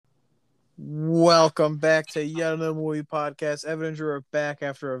Welcome back to yet another movie podcast. Evan and Drew are back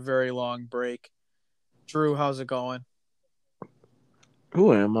after a very long break. Drew, how's it going?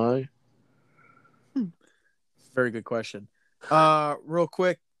 Who am I? Very good question. Real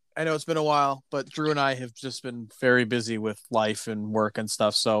quick, I know it's been a while, but Drew and I have just been very busy with life and work and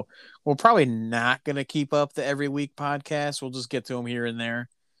stuff, so we're probably not gonna keep up the every week podcast. We'll just get to them here and there.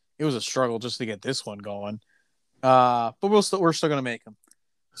 It was a struggle just to get this one going, but we're still gonna make them.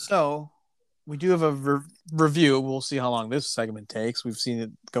 So we do have a review. We'll see how long this segment takes. We've seen it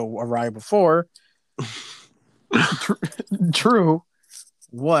go awry before. Drew,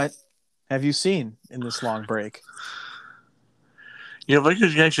 what have you seen in this long break? If I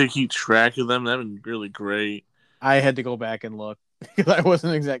could actually keep track of them, that'd be really great. I had to go back and look because I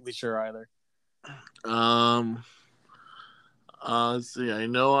wasn't exactly sure either. Let's see. I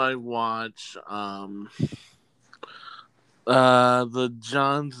know I watch the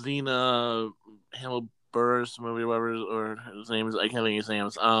John Cena Hannibal Buress movie, whatever, or his name is. I can't think of his name.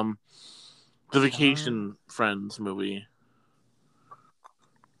 The Vacation Friends movie.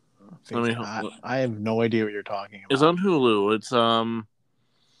 I have no idea what you're talking about. It's on Hulu. It's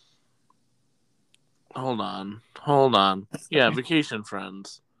Hold on. Yeah, Vacation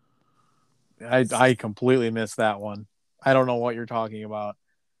Friends. I completely missed that one. I don't know what you're talking about.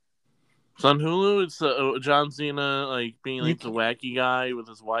 It's on Hulu. It's John Cena being the wacky guy with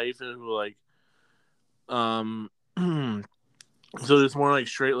his wife, who so this more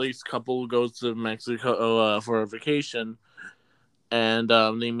straight laced couple goes to Mexico for a vacation, and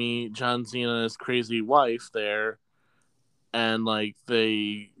they meet John Cena's crazy wife there, and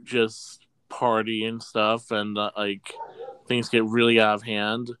they just party and stuff, and things get really out of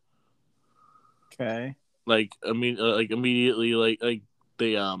hand. Okay. Immediately,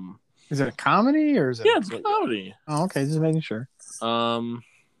 they Is it a comedy or is it? Yeah, it's a comedy. Oh, okay. Just making sure. Was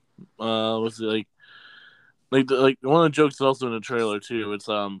it one of the jokes is also in the trailer too. It's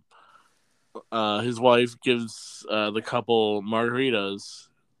his wife gives the couple margaritas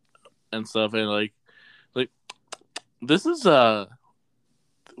and stuff, and this is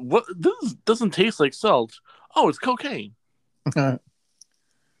what this doesn't taste like salt. Oh, it's cocaine.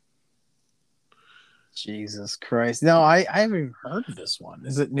 Jesus Christ! No, I haven't even heard of this one.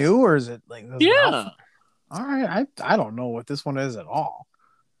 Is it new or is it Yeah? All right, I don't know what this one is at all.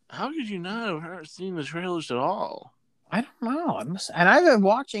 How could you not have seen the trailers at all? I don't know. And I've been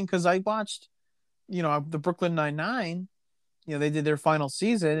watching because I watched, the Brooklyn Nine-Nine. They did their final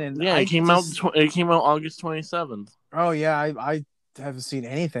season, and it came out. It came out August 27th. Oh yeah, I haven't seen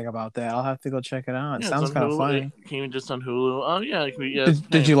anything about that. I'll have to go check it out. It sounds kind of funny. It came just on Hulu. Oh yeah,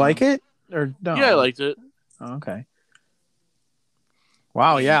 Did you like it or no? Yeah, I liked it. Oh, okay.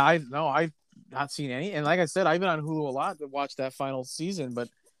 Wow. Yeah, I've not seen any, and like I said, I've been on Hulu a lot to watch that final season, but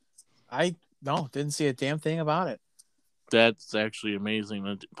I didn't see a damn thing about it. That's actually amazing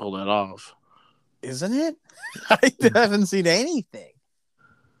to pull that off. Isn't it? I haven't seen anything.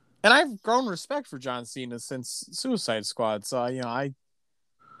 And I've grown respect for John Cena since Suicide Squad, so I'd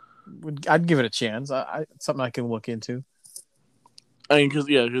give it a chance. It's something I can look into. I mean, because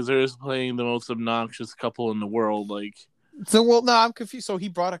they're just playing the most obnoxious couple in the world. No, I'm confused. So he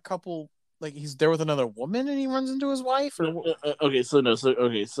brought a couple. He's there with another woman, and he runs into his wife. Or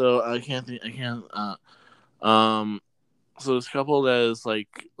so I can't think. So this couple that is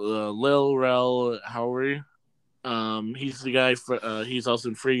Lil Rel Howery. He's the guy for. He's also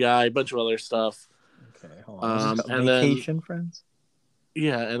in Free Guy, a bunch of other stuff. Okay, hold on. And Vacation Friends.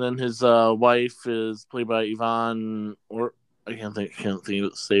 Yeah, and then his wife is played by Yvonne, or I can't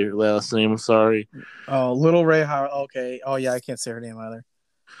say her last name. Sorry. Oh, Little Ray Howard. Okay. Oh yeah, I can't say her name either.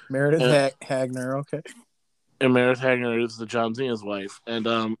 Meredith Hagner. Okay. And Meredith Hagner is the John Cena's wife, and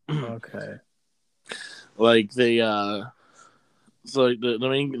okay. So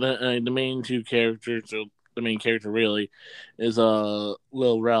the main two characters, or the main character really, is Lil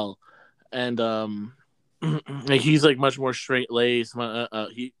Rel, and he's much more straight laced.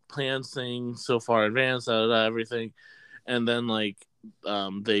 He plans things so far advanced out of everything, and then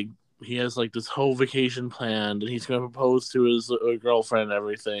he has this whole vacation planned, and he's going to propose to his girlfriend and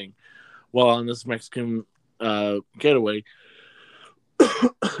everything, while on this Mexican getaway,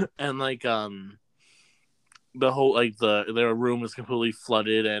 and the whole their room is completely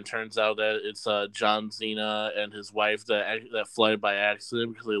flooded, and it turns out that it's John Cena and his wife that flooded by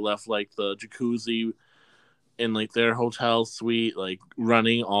accident because they left the jacuzzi in their hotel suite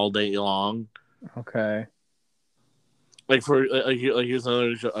running all day long. Okay. Here's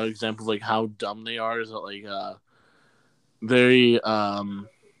another example of how dumb they are. Is that they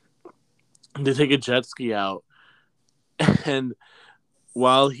take a jet ski out, and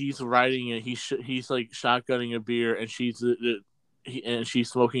while he's riding it, he's like shotgunning a beer, and she's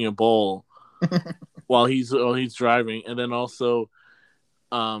smoking a bowl while he's driving, and then also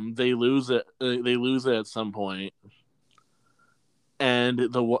they lose it. They lose it at some point, and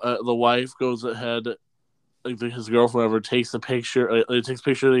the wife goes ahead. Like his girlfriend ever takes a picture. It takes a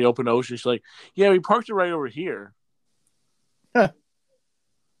picture of the open ocean. She's like, "Yeah, we parked it right over here."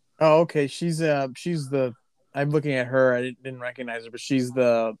 Oh, okay. She's the. I'm looking at her. I didn't recognize her, but she's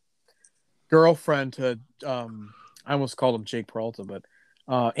the girlfriend to I almost called him Jake Peralta, but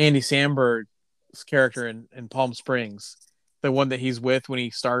Andy Samberg's character in Palm Springs, the one that he's with when he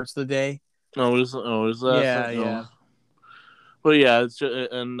starts the day. Is that? Yeah, No. yeah, But yeah, it's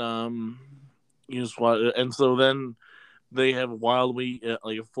just, and you just watch, and so then they have a wild week,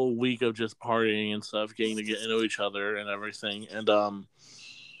 like a full week of just partying and stuff, getting to get to know each other and everything, and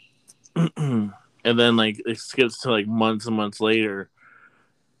then like it skips to like months and months later,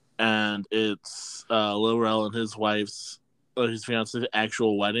 and it's Lil Rel and his fiance's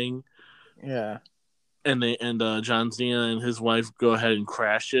actual wedding, yeah. and John Cena and his wife go ahead and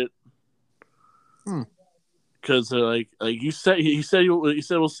crash it Hmm. because they're like you said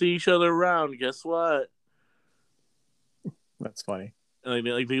we'll see each other around. Guess what? That's funny. And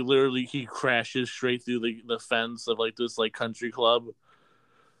like they literally he crashes straight through the fence of like this like country club.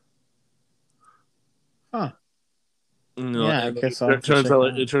 Huh. Yeah, I And guess I'll have it to turns check out it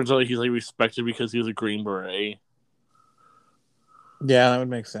like, out. it turns out like, he's like respected because he was a Green Beret. Yeah, that would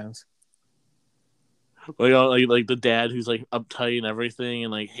make sense. Like the dad who's like uptight and everything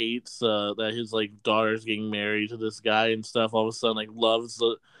and like hates that his like daughter's getting married to this guy and stuff. All of a sudden like loves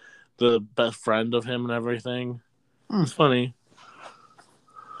the best friend of him and everything. Hmm. It's funny.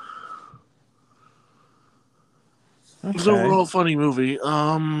 It's an Okay. overall funny movie.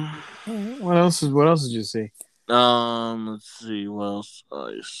 What else did you see? Let's see what else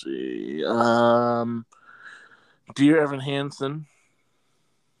I see. Dear Evan Hansen.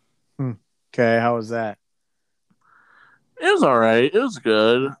 Hmm. Okay, how was that? It was all right. It was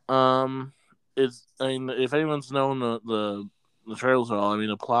good. It's I mean, if anyone's known the trailers at all, I mean,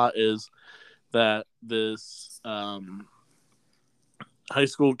 the plot is that this high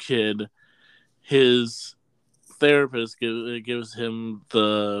school kid, his therapist gives him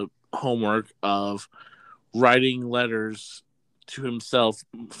the homework of writing letters to himself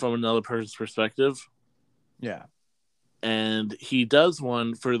from another person's perspective, Yeah. and he does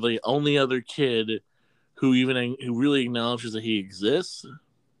one for the only other kid who really acknowledges that he exists.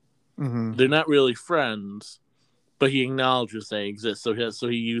 Mm-hmm. They're not really friends, but he acknowledges they exist. So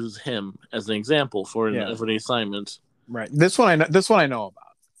he uses him as an example Yeah. for the assignment. Right. This one I know. This one I know about.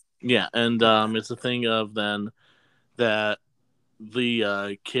 Yeah, and it's a thing of then that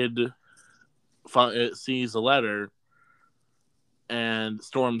the kid sees the letter and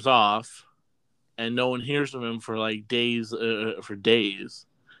storms off, and no one hears from him for like days, for days.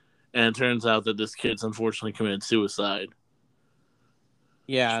 And it turns out that this kid's unfortunately committed suicide.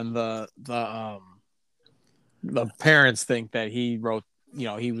 Yeah, and the parents think that he wrote.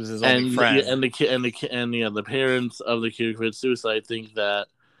 He was his only And friend. and the kid and the kid and yeah, the parents of the kid who committed suicide think that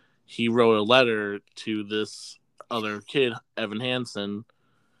he wrote a letter to this other kid, Evan Hansen,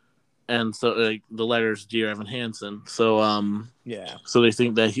 and so like the letters dear Evan Hansen. Yeah. So they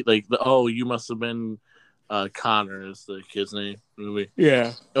think that oh, you must have been Connor is the kid's name movie.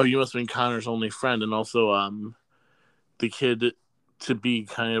 Yeah. Oh, you must have been Connor's only friend, and also the kid to be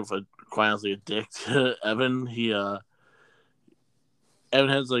kind of a quite honestly a dick to Evan. Evan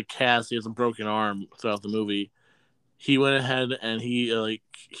has a cast. He has a broken arm throughout the movie. He went ahead and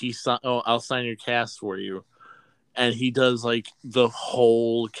I'll sign your cast for you, and he does like the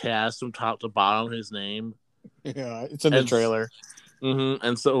whole cast from top to bottom his name. Yeah. It's in the And trailer.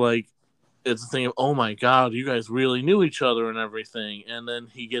 and so like it's a thing of oh my god, you guys really knew each other and everything. And then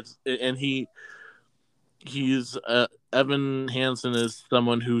he's Evan Hansen is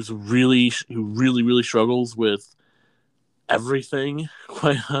someone who really struggles with everything.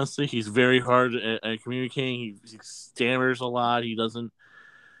 Quite honestly, he's very hard at communicating. He stammers a lot. He doesn't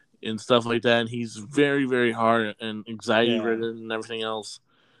and stuff like that. And he's very hard and anxiety Yeah. ridden and everything else,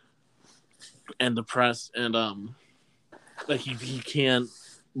 and depressed. And like he can't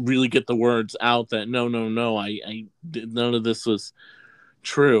really get the words out that no, I none of this was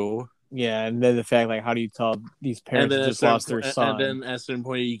true. Yeah, and then the fact, like, how do you tell these parents that just lost their And son? then at a certain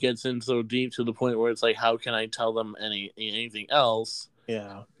point, he gets in so deep to the point where it's like, how can I tell them anything else?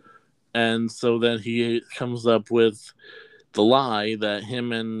 Yeah. And so then he comes up with the lie that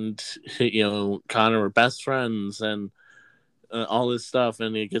him and Connor were best friends and all this stuff,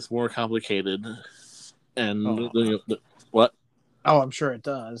 and it gets more complicated. And Oh. what? Oh, I'm sure it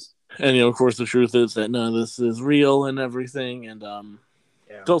does. And of course, the truth is that none of this is real and everything. And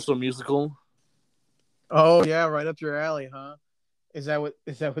Yeah. it's also a musical. Oh yeah, right up your alley, huh? Is that what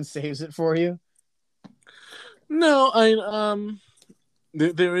saves it for you? No, I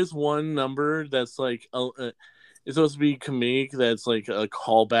there is one number that's like it's supposed to be comedic. That's like a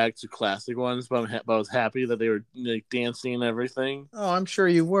callback to classic ones. But I was happy that they were like dancing and everything. Oh, I'm sure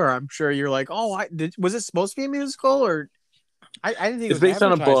you were. I'm sure you're like, oh, was it supposed to be a musical or I didn't think it It's was based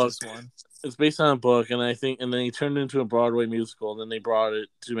on a advertised book. this one. It's based on a book, and then they turned it into a Broadway musical. And then they brought it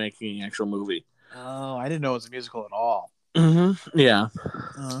to making an actual movie. Oh, I didn't know it was a musical at all. Yeah,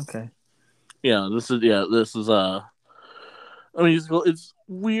 Oh, okay. this is a musical. It's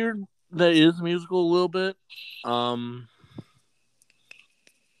weird that it is a musical a little bit. Um,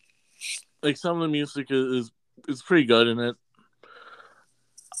 like some of the music is pretty good in it.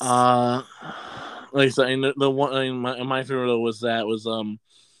 Uh, like I said, the one my favorite was the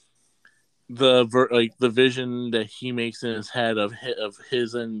vision that he makes in his head of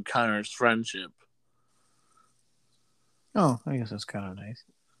his and Connor's friendship. Oh, I guess that's kind of nice.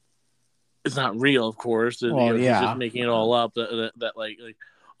 It's not real, of course. Well, He's just yeah. making it all up. That like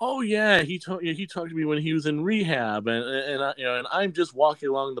oh yeah, he talked to me when he was in rehab, and I'm just walking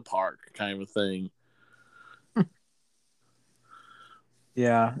along the park kind of thing.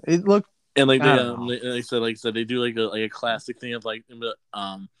 Yeah. It looked And I don't know. like I said, they do like a classic thing of like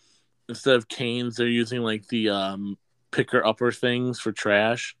instead of canes, they're using like the picker upper things for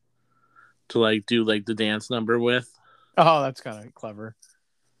trash to like do like the dance number with. Oh, that's kind of clever.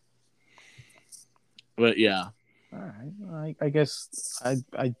 But yeah, All right. Well, I guess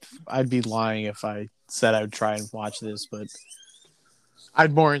I'd be lying if I said I would try and watch this, but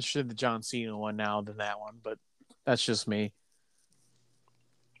I'm more interested in the John Cena one now than that one. But that's just me.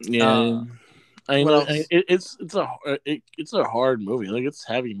 yeah, Uh, I what know else? it's a hard movie. Like it's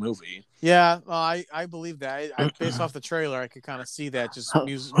a heavy movie. Yeah, well, I believe that. Based off the trailer, I could kind of see that just Who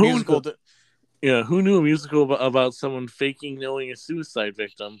musical. yeah, who knew a musical about someone faking knowing a suicide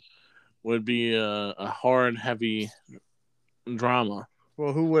victim would be a hard, heavy drama.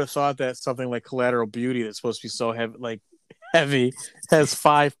 Well, who would have thought that something like Collateral Beauty that's supposed to be so heavy, heavy, has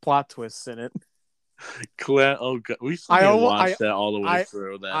 5 plot twists in it? Oh god, we still I need to almost, watch that all the way I,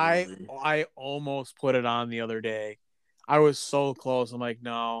 through that I, movie. I almost put it on the other day. I was so close. I'm like,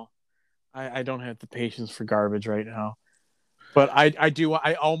 no, I don't have the patience for garbage right now. But I do.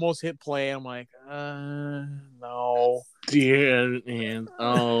 I almost hit play. I'm like, no, Dear and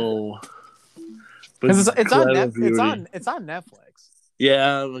oh, but because it's on Collateral net. Beauty, It's on Netflix.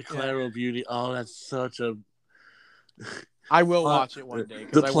 yeah, the Yeah, Collateral Beauty. Oh, that's such a I will plot. watch it one day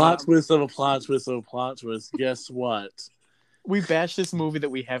because The I want plot to. twist of a plot twist of a plot twist. Guess what? We bash this movie that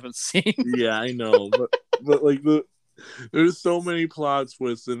we haven't seen. Yeah, I know, but like there's so many plot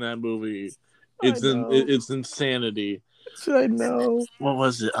twists in that movie. I know. It's insanity. I know. What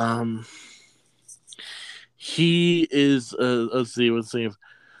was it? He is. Let's see. Let's see.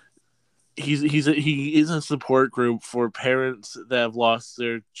 He is a support group for parents that have lost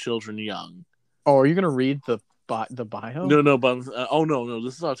their children young. Oh, are you gonna read the bio? No, but oh no,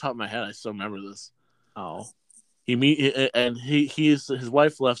 this is off the top of my head. I still remember this. Oh, He is his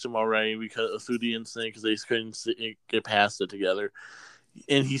wife left him already because through the incident because they couldn't get past it together,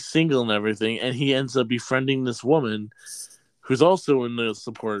 and he's single and everything, and he ends up befriending this woman who's also in the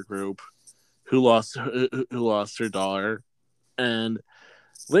support group who lost her daughter, and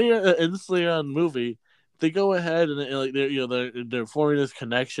later on in the movie, they go ahead and like they're forming this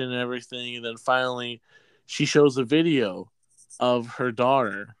connection and everything, and then finally, she shows a video of her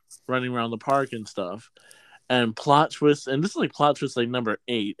daughter running around the park and stuff, and plot twist, and this is like plot twist like number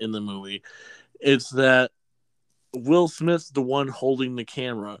 8 in the movie. It's that Will Smith's the one holding the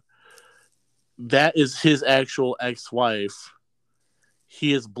camera. That is his actual ex-wife.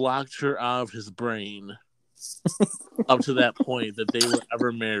 He has blocked her out of his brain up to that point that they were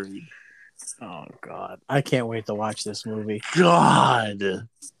ever married. oh God! I can't wait to watch this movie. God.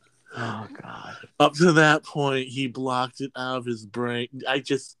 Oh God! Up to that point, he blocked it out of his brain.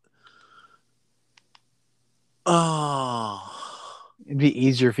 Oh. It'd be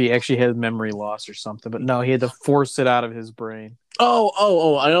easier if he actually had memory loss or something, but no, he had to force it out of his brain.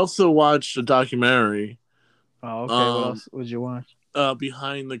 Oh! I also watched a documentary. Oh, okay. What Um, else would you watch?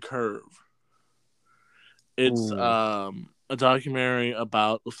 Behind the Curve. It's Ooh. a documentary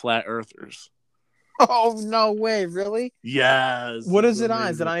about the flat earthers. Oh no way! Really? Yes, What it's is it on?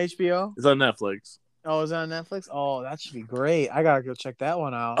 Is it amazing. on HBO? It's on Netflix. Oh, is it on Netflix? Oh, that should be great. I gotta go check that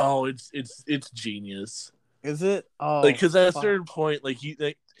one out. Oh, it's genius. Is it? Like, Oh, because at a fuck. certain point, like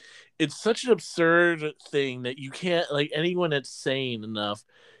it's such an absurd thing that you can't, like, anyone that's sane enough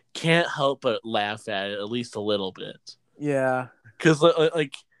can't help but laugh at it at least a little bit. Yeah. Because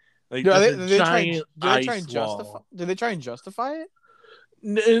like Do there's they, a do they try and giant do they try ice and justify? wall. Do they try and justify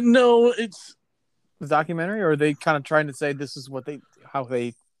it? No, it's The documentary, or are they kind of trying to say this is what how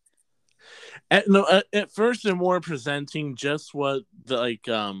they? at first they're more presenting just what the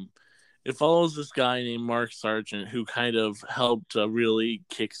it follows this guy named Mark Sargent who kind of helped really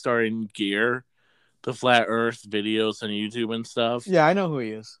kickstart in gear the flat Earth videos on YouTube and stuff. Yeah, I know who he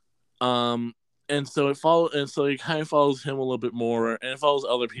is. Um, and so it kind of follows him a little bit more, and it follows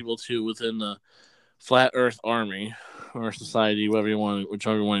other people too within the flat Earth army or society, whichever one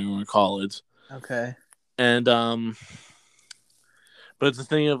you want to call it. Okay. And but it's the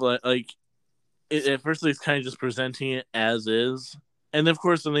thing of at first it's kind of just presenting it as is, and of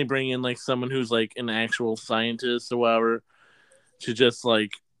course then they bring in like someone who's like an actual scientist or whatever to just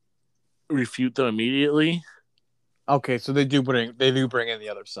like refute them immediately. Okay, so they do bring in the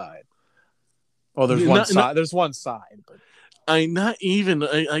other side. Well, there's one Not, side. There's one side, but I not even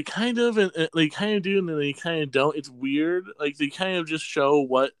I kind of they kind of do and then they kind of don't. It's weird. Like they kind of just show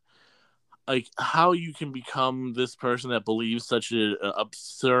what like how you can become this person that believes such an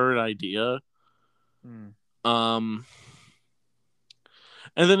absurd idea. Um,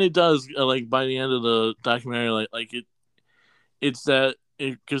 and then it does like by the end of the documentary, it's that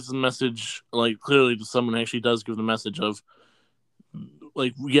it gives the message like clearly to someone who actually does give the message of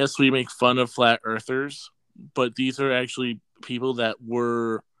like yes we make fun of flat earthers, but these are actually people that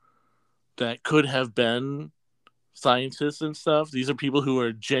could have been scientists and stuff. These are people who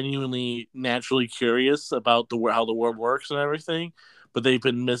are genuinely naturally curious about how the world works and everything, but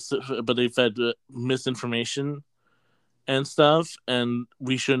they've fed misinformation and stuff, and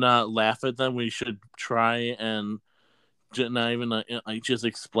we should not laugh at them. We should try and not even like just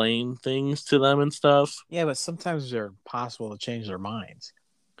explain things to them and stuff. yeah, but sometimes they're impossible to change their minds.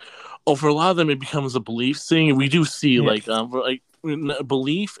 Oh, for a lot of them, it becomes a belief thing. We do see Yeah. like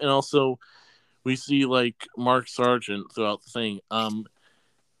belief, and also we see like Mark Sargent throughout the thing.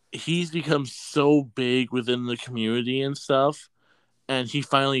 He's become so big within the community and stuff, and he's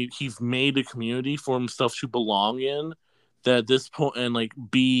made a community for himself to belong in. That at this point and like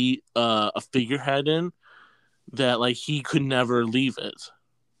be a figurehead in that like he could never leave it.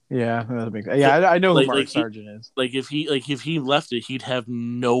 Yeah, that makes. Yeah, I know who Mark Like Sargent is. if he left it, he'd have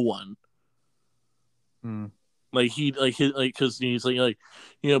no one. Like he like his, like because he's like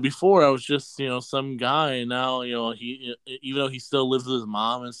before I was just some guy, and now he even though he still lives with his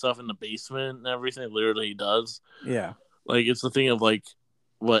mom and stuff in the basement and everything, literally he does. Yeah. Like it's the thing of like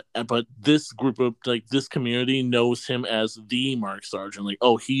what, but this group of like this community knows him as the Mark Sargent. Like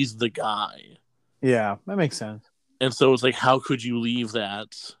oh he's the guy. Yeah, that makes sense. And so it's like how could you leave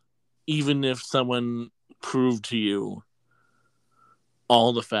that, even if someone proved to you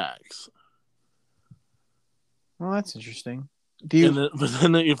all the facts. Well, that's interesting. Do you? But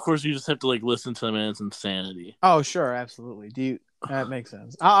then, of course, you just have to like listen to the man's insanity. Oh, sure, absolutely. Do you? That makes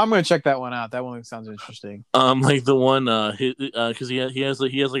sense. I'm gonna check that one out. That one sounds interesting. Like the one, because he has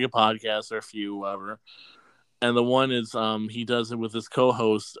like a podcast or a few, whatever, and the one is he does it with his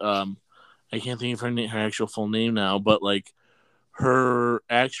co-host. I can't think of her actual full name now, but like her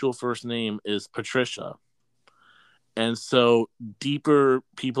actual first name is Patricia. And so deeper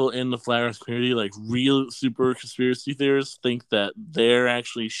people in the flat earth community, like real super conspiracy theorists, think that they're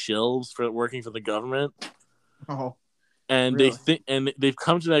actually shills for working for the government. Oh, And really? they've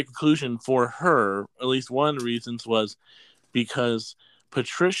come to that conclusion for her. At least one of the reasons was because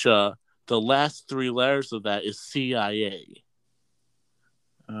Patricia, the last three letters of that is CIA.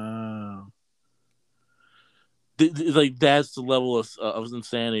 Oh. Like that's the level of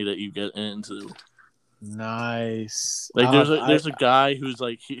insanity that you get into. Nice. Like there's a guy who's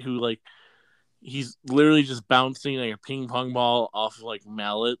like he's literally just bouncing like a ping pong ball off of like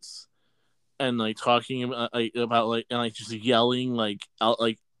mallets and like talking about like and like just yelling like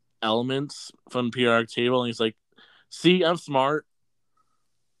elements from the periodic table, and he's like, "See, I'm smart."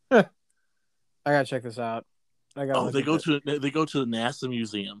 I gotta check this out. I gotta. Oh, they go to the NASA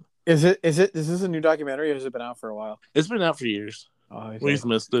museum. Is this a new documentary, or has it been out for a while? It's been out for years. Oh, We just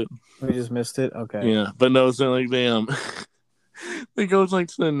missed it. We just missed it. Okay. Yeah, but no, it's like they they go like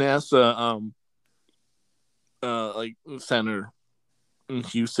to the NASA like center in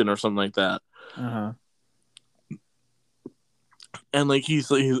Houston or something like that. Uh-huh. And like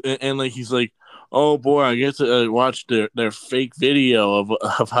he's like, oh boy, I get to watch their fake video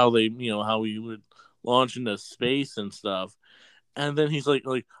of how they how we would launch into space and stuff. And then he's like,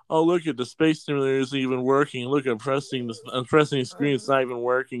 oh, look at the space simulator isn't even working. Look, I'm pressing the screen, it's not even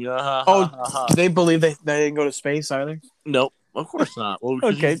working. Ah, ha, Oh, ha, ha, ha. do they believe they didn't go to space either? Nope, of course not. Well,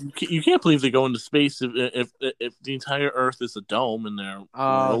 because Okay. you can't believe they go into space if the entire Earth is a dome in their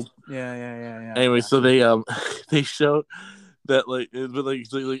world. Yeah. I Anyway, got so you. they show that like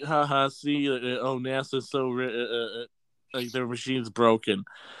haha, see, oh, NASA's so like their machine's broken.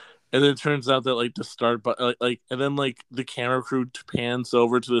 And then it turns out that like the start button, and then like the camera crew pans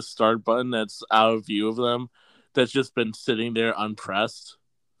over to the start button that's out of view of them, that's just been sitting there unpressed,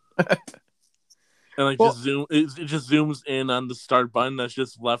 and like Well, it just zooms in on the start button that's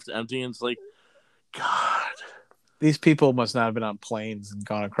just left empty, and it's like, God. these people must not have been on planes and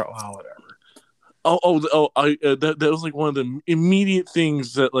gone across. Wow, whatever. That was like one of the immediate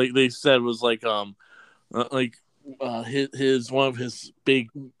things that like they said was like his one of his big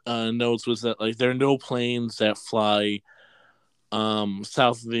notes was that like there are no planes that fly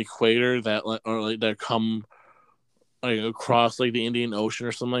south of the equator that like or like that come like across like the Indian Ocean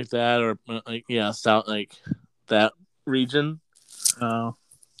or something like that, or like yeah, south like that region. Oh,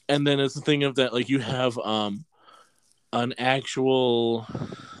 And then it's the thing of that like you have an actual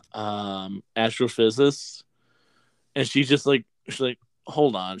astrophysicist, and she's like,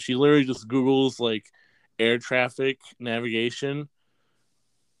 hold on, she literally just Googles like air traffic navigation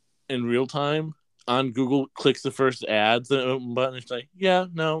in real time on Google, clicks the first ads button. It's like, yeah,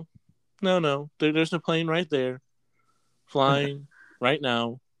 no, there's a plane right there flying right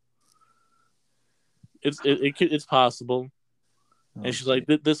now. It's possible. And she's like,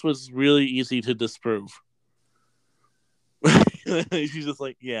 okay. this was really easy to disprove. She's just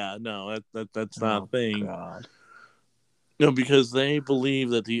like, yeah, no, that's not a Oh thing. God. No, because they believe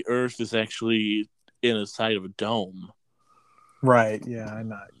that the Earth is actually in a side of a dome. Right. Yeah,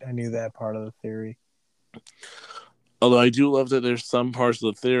 I knew that part of the theory. Although I do love that there's some parts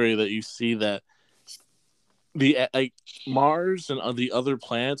of the theory that you see that the like Mars and the other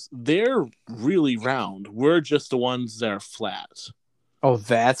planets, they're really round. We're just the ones that are flat. Oh,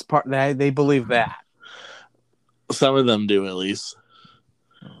 that's part. They believe that. Some of them do, at least.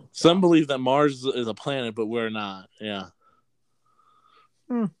 Oh Some God. believe that Mars is a planet, but we're not. Yeah.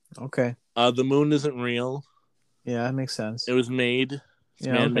 Hmm. Okay. The moon isn't real. Yeah, that makes It sense. was made. It's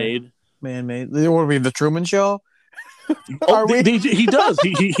Yeah. man Okay. made. Man made. What are we? The Truman Show? Oh, Are we? he does.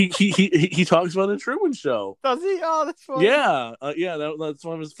 He talks about the Truman Show. Does he? Oh, that's funny. Yeah, that's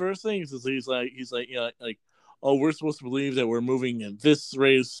one of his first things. Is he's like, yeah, like, oh, we're supposed to believe that we're moving at this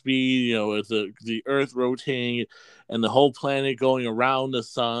rate of speed, with the Earth rotating, and the whole planet going around the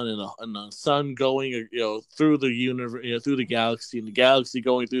sun, and the sun going, through the universe, through the galaxy, and the galaxy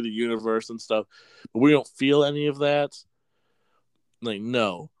going through the universe and stuff. But we don't feel any of that. Like,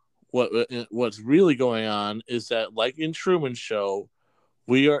 no, what's really going on is that, like in Truman Show,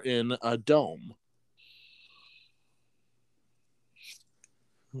 we are in a dome.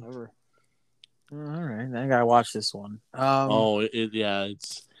 Whatever. All right, I gotta watch this one. Oh, yeah,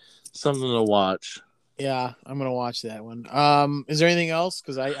 it's something to watch. Yeah, I'm gonna watch that one. Is there anything else?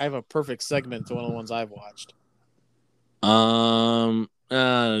 Because I have a perfect segment to one of the ones I've watched.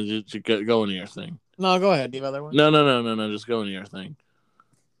 Just go into your thing. No, go ahead. Do you have other No, ones? no, no, no, no. Just go into your thing.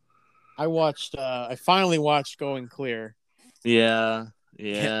 I watched. I finally watched Going Clear. Yeah,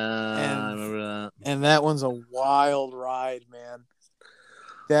 yeah, I and remember that. and that one's a wild ride, man.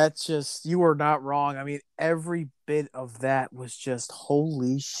 That's just you were not wrong. I mean, every bit of that was just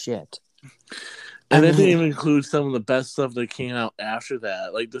holy shit. I And that didn't mean, even include some of the best stuff that came out after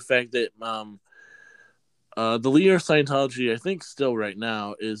that, like the fact that the leader of Scientology, I think, still right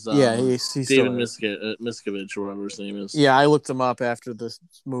now is yeah, he David still is. Miscavige or whatever his name is. Yeah, I looked him up after this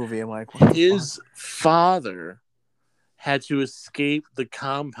movie. I'm like, what the fuck? His father had to escape the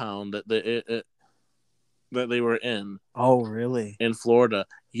compound that they were Oh, really? in Florida.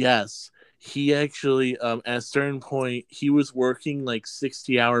 Yes, he actually at a certain point he was working like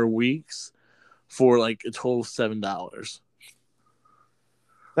 60-hour weeks for like a total of $7.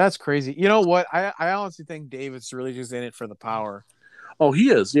 That's crazy. You know what? I honestly think David's really just in it for the power. Oh,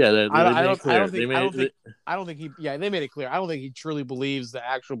 he is. Yeah, they made it I clear. don't think I don't think he yeah, they made it clear. I don't think he truly believes the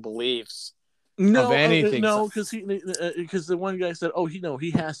actual beliefs of anything. No, because the one guy said, oh,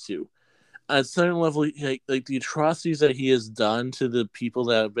 he has to. At a certain level, like the atrocities that he has done to the people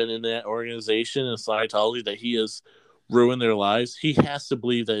that have been in that organization and Scientology, that he has ruined their lives, he has to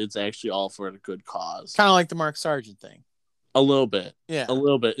believe that it's actually all for a good cause. Kind of like the Mark Sargent thing. A little bit, Yeah. a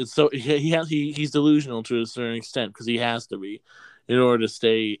little bit. It's so he's delusional to a certain extent because he has to be in order to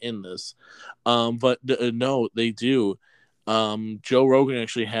stay in this. But no, they do. Joe Rogan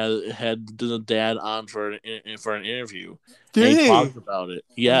actually had the dad on for an interview, and Did he he? talked about it.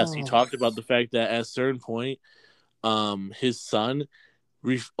 Yes, he Oh. talked about the fact that at a certain point, his son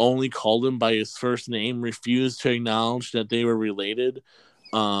only called him by his first name, refused to acknowledge that they were related.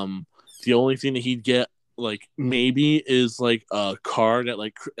 The only thing that he'd get like maybe is like a card at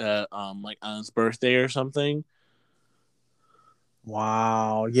like on his birthday or something.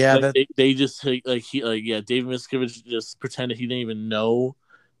 Wow. Yeah. Like That. they just like he like yeah, David Miscavige just pretended he didn't even know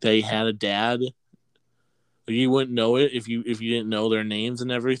they had a dad. Like, you wouldn't know it if you didn't know their names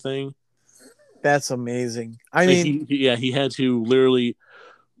and everything. That's amazing. I Like mean, he had to literally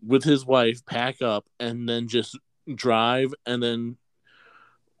with his wife pack up and then just drive and then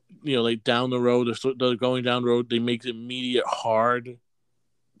like down the road they're going down the road, they make the immediate hard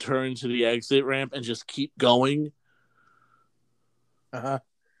turn to the exit ramp and just keep going, uh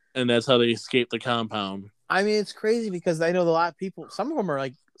and that's how they escape the compound. I mean, it's crazy because I know a lot of people. Some of them are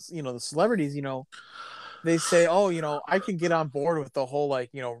like, the celebrities. They say, "Oh, I can get on board with the whole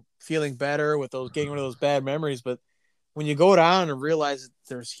like, feeling better with those getting rid of those bad memories." But when you go down and realize that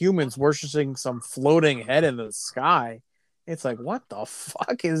there's humans worshiping some floating head in the sky, it's like, what the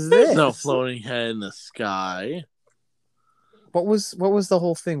fuck is There's no this? floating head in the sky. What was the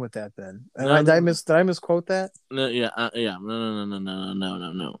whole thing with that then? No, Did I misquote that? no, yeah, yeah,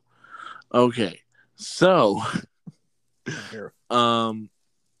 no. Okay, so Here. um,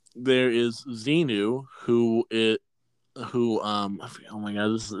 there is Xenu oh my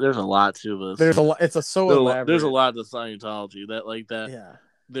god, there's a lot to this. There's a lot. It's a so There's a elaborate. lot to Scientology that Yeah.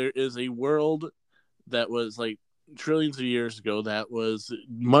 there is a world that was like trillions of years ago that was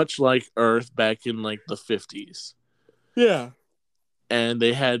much like Earth back in like the 50s. Yeah. And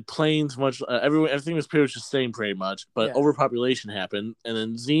they had planes much everything was pretty much the same pretty much, but Yeah. overpopulation happened, and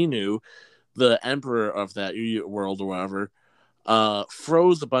then Xenu, the emperor of that world or whatever,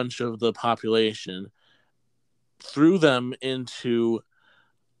 froze a bunch of the population, threw them into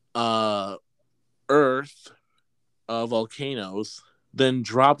uh, Earth volcanoes, then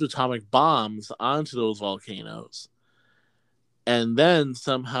dropped atomic bombs onto those volcanoes. And then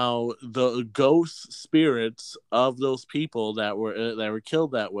somehow the ghost spirits of those people that were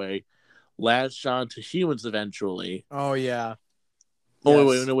killed that way latched on to humans eventually. Oh yeah.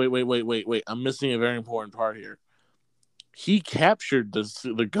 Oh Yes. wait! I'm missing a very important part here. He captured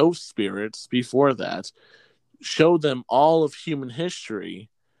the ghost spirits before that, showed them all of human history,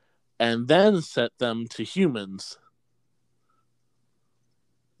 and then set them to humans.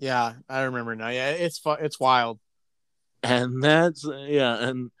 Yeah, I remember now. Yeah, it's fun. It's wild. And that's yeah,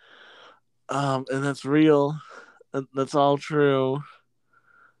 and that's real. That's all true.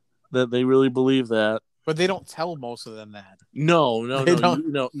 That they really believe that. But they don't tell most of them that. No, They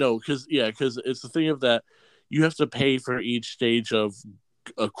don't. because it's the thing of that you have to pay for each stage of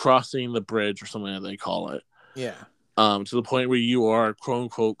crossing the bridge or something that they call it. Yeah. To the point where you are quote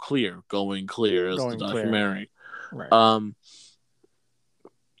unquote clear, going clear as the Going clear. documentary. Right.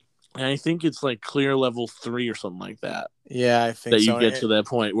 And I think it's like clear level 3 or something like that. Yeah, I think That you so. get to that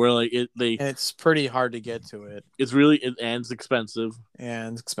point where like And it's pretty hard to get to it. and it's expensive.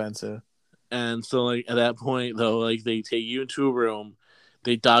 And it's expensive. And so like at that point though, like they take you into a room,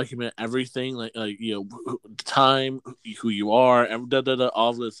 they document everything like time, who you are, and all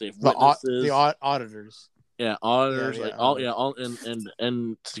of this. They have witnesses, The auditors. yeah, auditors, Yeah, like the all yeah, auditors. all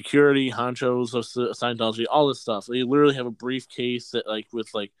and security, honchos of Scientology, all this stuff. They literally have a briefcase that like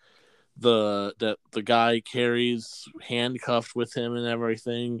with like the guy carries handcuffed with him and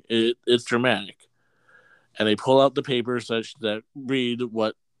everything. It's dramatic, and they pull out the papers that read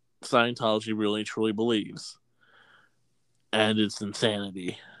what Scientology really truly believes, and it's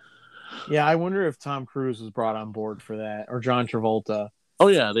insanity. Yeah, I wonder if Tom Cruise was brought on board for that, or John Travolta. Oh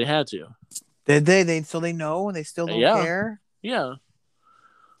yeah, they had to. Did they? They know, and they still don't Yeah, care. yeah.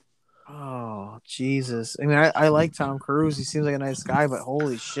 Oh Jesus! I mean, I like Tom Cruise. He seems like a nice guy, but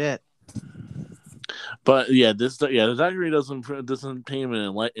holy shit! But yeah, the documentary doesn't paint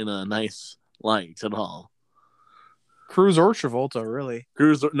him in a nice light at all. Cruise or Travolta, really?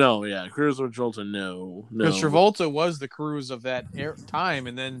 Cruz, no, yeah, Cruz or Jolton, Because no. Travolta was the Cruise of that time,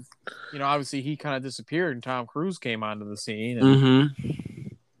 and then, obviously he kind of disappeared, and Tom Cruise came onto the scene. And Mm-hmm.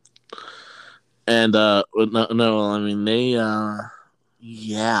 And no, I mean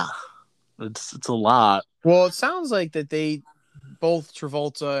yeah, it's a lot. well, it sounds like that they both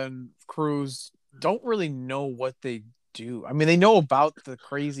Travolta and Cruise don't really know what they do. I mean, they know about the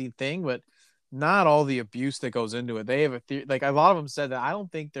crazy thing, but not all the abuse that goes into it. They have like a lot of them said that I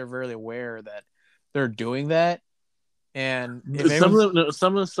don't think they're very aware that they're doing that. And if anyone,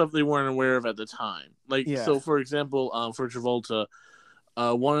 Some of the stuff they weren't aware of at the time. Like, yeah, so for example, for Travolta,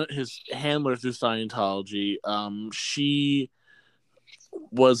 one of his handler through Scientology, she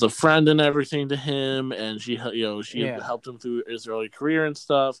was a friend and everything to him, and she yeah, helped him through his early career and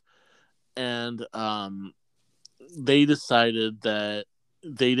stuff. And they decided that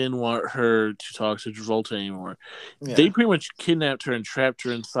they didn't want her to talk to Travolta anymore. yeah, They pretty much kidnapped her and trapped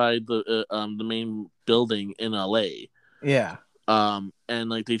her inside the main building in LA. yeah, And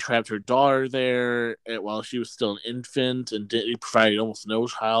like they trapped her daughter there while she was still an infant, and provided almost no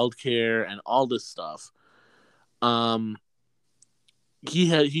child care and all this stuff. Um, he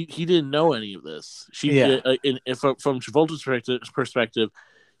didn't know any of this. yeah, From Travolta's perspective,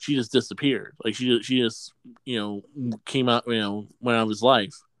 she just disappeared. Like she just came out, went out of his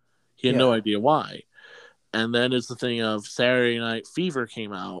life. He had no yeah, idea why. And then it's the thing of Saturday Night Fever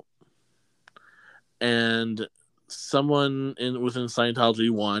came out, and someone within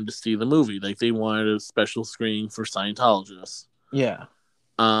Scientology wanted to see the movie. Like they wanted a special screening for Scientologists. yeah,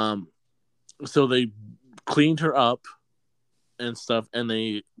 Um, so they cleaned her up and stuff, and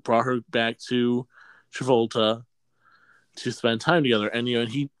they brought her back to Travolta to spend time together. And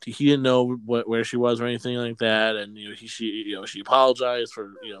he didn't know where she was or anything like that. And she apologized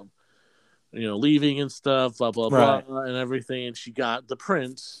for leaving and stuff, blah blah blah, right. and everything. And she got the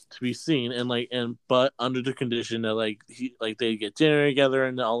print to be seen, but under the condition that they get dinner together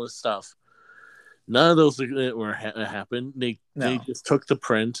and all this stuff. None of those were happened. They No, just took the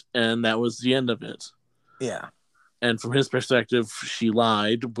print, and that was the end of it. yeah, And from his perspective, she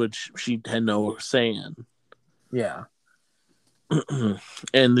lied, which she had no say in. yeah.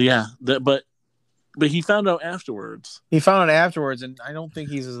 And yeah, but he found out afterwards. He found it afterwards, and I don't think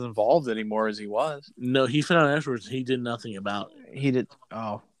he's as involved anymore as he was. No, he found out afterwards. He did nothing about it. He did.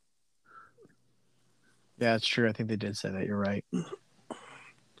 Oh, yeah, it's true. I think they did say that. You're right.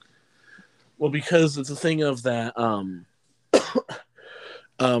 Well, because it's a thing of that. One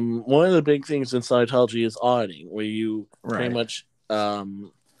of the big things in Scientology is auditing, where you pretty Right. much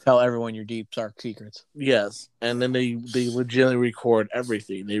Tell everyone your deep, dark secrets. yes, and then they legitimately record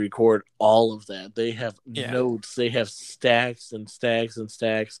everything. They record all of that. They have notes. They have stacks and stacks and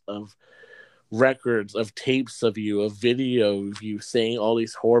stacks of records, of tapes of you, of video of you saying all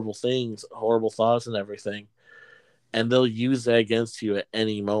these horrible things, horrible thoughts, and everything. And they'll use that against you at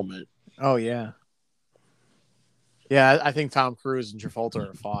any moment. Oh yeah, yeah. I think Tom Cruise and Travolta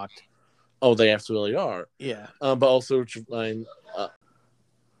are fucked. Oh, they absolutely are. Yeah. But also,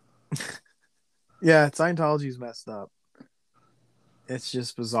 Yeah, Scientology's messed up. It's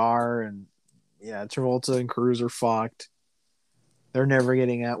just bizarre, and yeah, Travolta and Cruise are fucked. They're never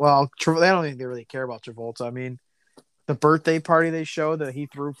getting out. Well, I don't think they really care about Travolta. I mean, the birthday party they showed that he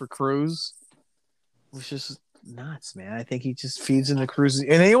threw for Cruise was just nuts, man. I think he just feeds into Cruise, and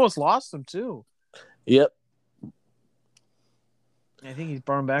they almost lost him too. Yep. I think he's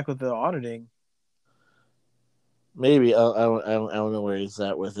brought him back with the auditing. Maybe I don't know where he's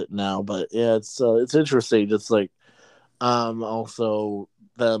at with it now, but yeah, it's interesting. It's like also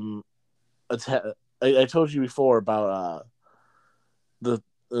them. I told you before about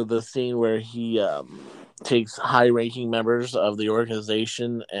the scene where he takes high ranking members of the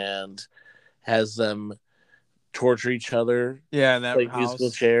organization and has them torture each other. Yeah, in that like house.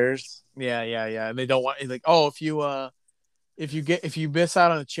 musical chairs. Yeah. And they don't want like, oh, if you miss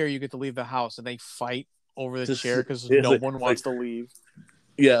out on a chair, you get to leave the house, and they fight over the chair because no one wants to leave.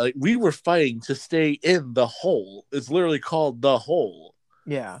 Yeah, like we were fighting to stay in the hole. It's literally called the hole.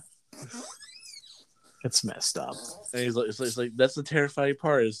 Yeah. It's messed up. And it's like that's the terrifying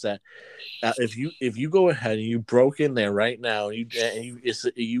part is that if you go ahead and you broke in there right now and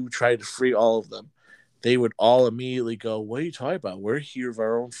you tried to free all of them, they would all immediately go, "What are you talking about? We're here of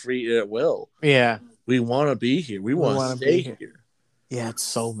our own free will. Yeah, we want to be here. We want to stay here." Yeah, it's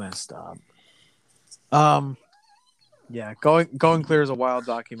so messed up. Yeah, going clear is a wild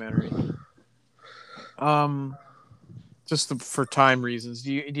documentary. Just for time reasons.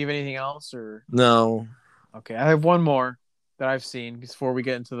 Do you have anything else or no? Okay, I have one more that I've seen before we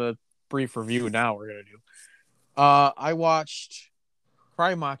get into the brief review. Now we're gonna do. I watched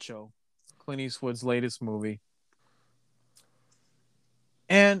Cry Macho, Clint Eastwood's latest movie,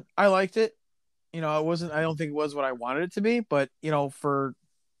 and I liked it. It wasn't. I don't think it was what I wanted it to be, but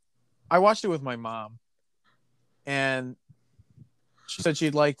I watched it with my mom, and she said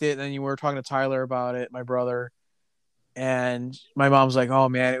she'd liked it. And then you were talking to Tyler about it, my brother, and my mom's like, "Oh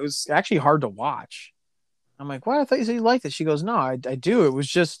man, it was actually hard to watch." I'm like, "What? I thought you said you liked it." She goes, "No, I do. It was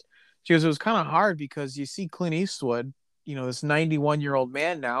just," she goes, "it was kind of hard because you see Clint Eastwood, this 91-year-old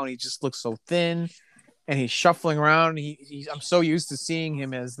man now, and he just looks so thin, and he's shuffling around. I'm so used to seeing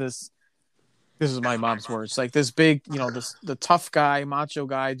him as this. This is my mom's words, like this big, the tough guy, macho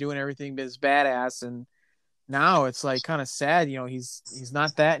guy, doing everything, this badass, and now it's like kind of sad. He's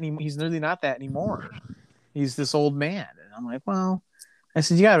not that anymore. He's really not that anymore. He's this old man, and I'm like, well, I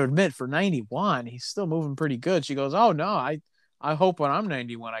said, you got to admit, for 91, he's still moving pretty good. She goes, oh no, I hope when I'm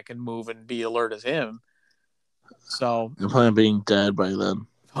 91 I can move and be alert as him. So I plan on being dead by then.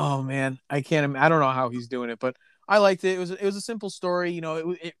 oh man, I can't. I don't know how he's doing it, but I liked it. It was a simple story.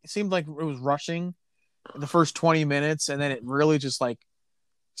 It seemed like it was rushing the first 20 minutes, and then it really just like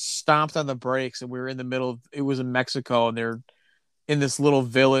stomped on the brakes, and we were in the middle of. It was in Mexico, and they're in this little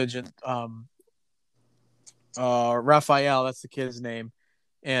village, and Raphael, that's the kid's name,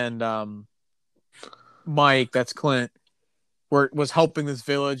 and Mike, that's Clint, was helping this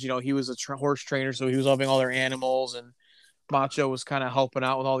village. He was a horse trainer, so he was helping all their animals, and Macho was kind of helping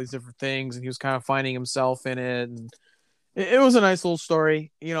out with all these different things, and he was kind of finding himself in it. And it was a nice little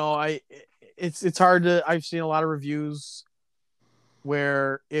story. It's hard to. I've seen a lot of reviews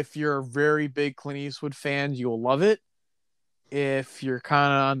where if you're a very big Clint Eastwood fan, you'll love it. If you're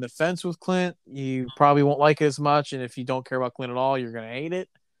kind of on the fence with Clint, you probably won't like it as much. And if you don't care about Clint at all, you're gonna hate it.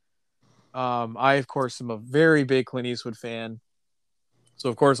 I of course am a very big Clint Eastwood fan, so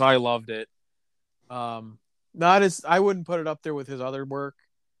of course I loved it. Not as I wouldn't put it up there with his other work.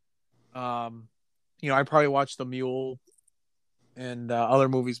 I probably watched The Mule and other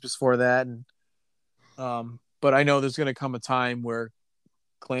movies before that, and but I know there's going to come a time where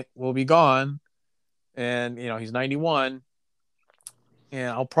Clint will be gone, and he's 91, and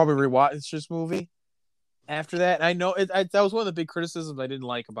I'll probably rewatch this movie after that. And I know that was one of the big criticisms I didn't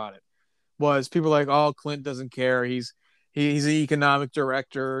like about it was people like, oh, Clint doesn't care. He's an economic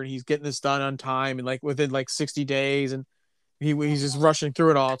director and he's getting this done on time and like within like 60 days, and he's just rushing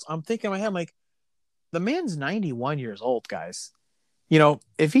through it all. I'm thinking in my head, I'm like, the man's 91 years old, guys.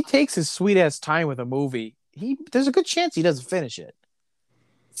 If he takes his sweet ass time with a movie, there's a good chance he doesn't finish it.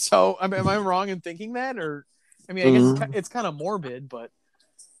 So, am I wrong in thinking that? Or, I mean, I guess it's kind of morbid, but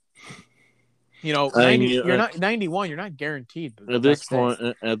 90, you're not 91, you're not guaranteed. At this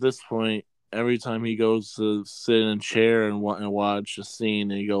point, every time he goes to sit in a chair and watch a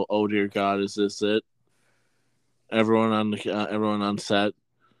scene, and you go, "Oh dear God, is this it?" Everyone on set,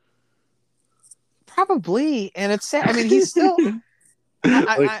 probably, and it's sad. I mean, he's still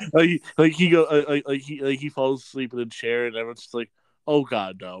he falls asleep in a chair, and everyone's just like, "Oh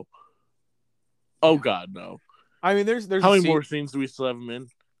God, no! Oh God, no!" I mean, there's how many more scenes do we still have him in?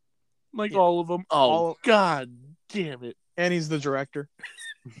 Like all of them. Oh God, damn it! And he's the director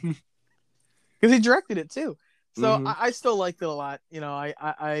because he directed it too. So I still liked it a lot.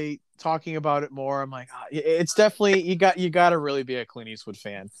 I talking about it more. I'm like, it's definitely you got to really be a Clint Eastwood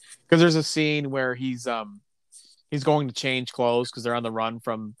fan because there's a scene where he's going to change clothes because they're on the run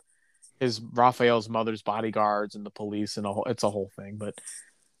from his Raphael's mother's bodyguards and the police and it's a whole thing. But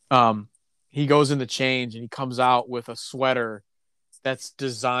he goes in the change and he comes out with a sweater that's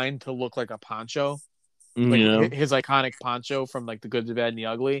designed to look like a poncho, like his iconic poncho from like The Good, the Bad, and the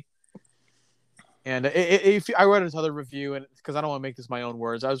Ugly. And if I read another review, and because I don't want to make this my own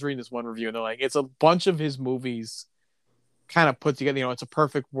words, I was reading this one review, and they're like, it's a bunch of his movies kind of put together. It's a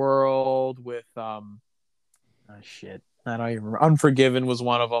perfect world with I don't even remember. Unforgiven was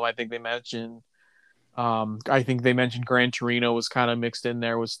one of them. I think they mentioned. I think they mentioned Gran Torino was kind of mixed in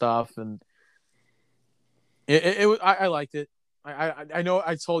there with stuff, and I liked it. I know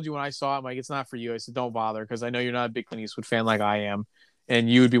I told you when I saw it, I'm like, it's not for you. I said, don't bother because I know you're not a big Clint Eastwood fan like I am. And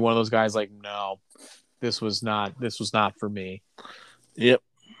you would be one of those guys like, no, this was not for me. Yep.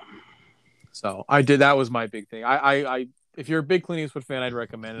 So I did. That was my big thing. I if you're a big Clint Eastwood fan, I'd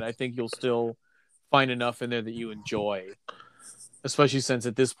recommend it. I think you'll still find enough in there that you enjoy, especially since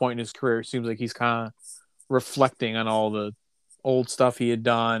at this point in his career, it seems like he's kind of reflecting on all the old stuff he had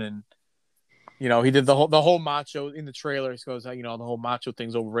done. And, he did the whole macho in the trailer. He goes, the whole macho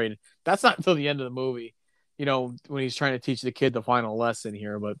thing's overrated. That's not until the end of the movie. When he's trying to teach the kid the final lesson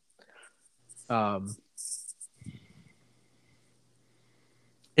here, but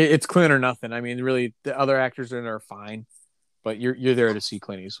it's Clint or nothing. I mean, really, the other actors in there are fine, but you're there to see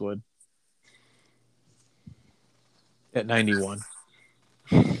Clint Eastwood at 91.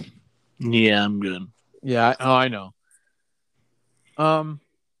 Yeah, I'm good. Yeah, I know.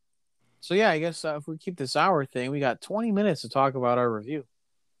 So yeah, I guess if we keep this hour thing, we got 20 minutes to talk about our review.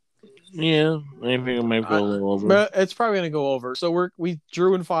 Yeah, I think it might go a little over. But it's probably going to go over. So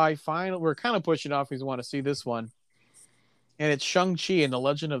Drew and we're kind of pushing off because we want to see this one. And it's Shang Chi and the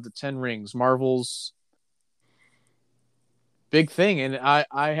Legend of the Ten Rings, Marvel's big thing. And I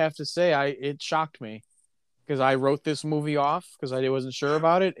have to say, it shocked me. because I wrote this movie off because I wasn't sure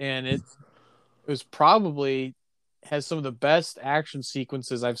about it, and it was probably has some of the best action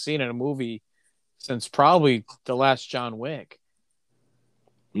sequences I've seen in a movie since probably the last John Wick.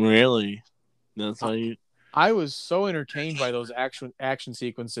 Really? That's how you. I was so entertained by those action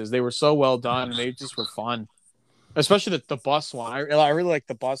sequences. They were so well done, and they just were fun. Especially the bus one. I really like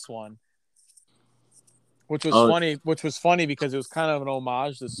the bus one, which was Oh, funny. Which was funny because it was kind of an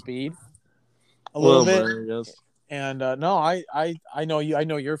homage to Speed a a little little bit. bit, I guess. And no, I know you. I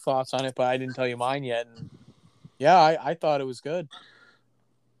know your thoughts on it, but I didn't tell you mine yet. And yeah, I thought it was good.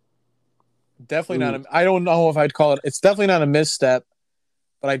 Definitely not. I don't know if I'd call it. It's definitely not a misstep,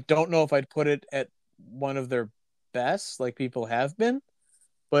 but I don't know if I'd put it at one of their best, like people have been.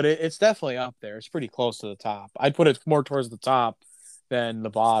 But it's definitely up there. It's pretty close to the top. I'd put it more towards the top than the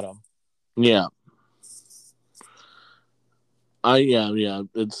bottom. Yeah. Yeah.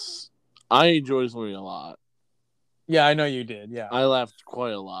 I enjoy this movie a lot. Yeah, I know you did. Yeah. I laughed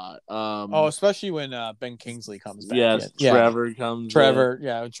quite a lot. Oh, especially when Ben Kingsley comes back. Yes, Yeah, yeah. Trevor comes in. Trevor,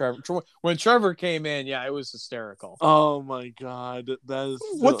 yeah, Trevor. When Trevor came in, yeah, it was hysterical. Oh my god, that is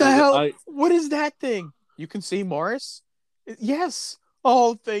What the hell? I. What is that thing? You can see Morris? Yes.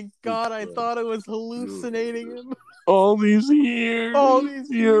 Oh, thank God! I thought I was hallucinating him. All these years, All these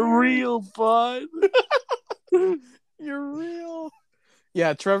you're years. real, bud. You're real.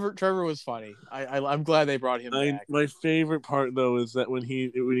 Yeah, Trevor was funny. I'm glad they brought him back. My favorite part though is that when he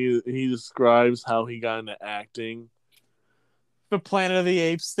describes how he got into acting. The Planet of the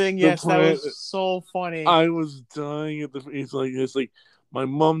Apes thing, The yes, that planet, was so funny. I was dying at the. It's like my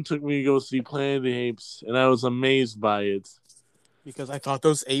mom took me to go see Planet of the Apes, and I was amazed by it. Because I thought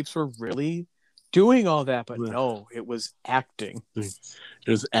those apes were really doing all that, but no, it was acting. It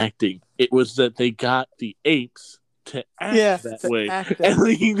was acting. It was that they got the apes to act that way. Act that and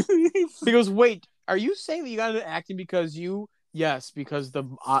way. He goes, "Wait, are you saying that you got into acting because you?" Yes, because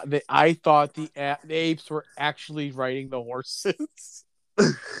I thought the apes were actually riding the horses.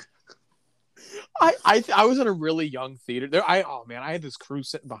 I was in a really young theater. I had this crew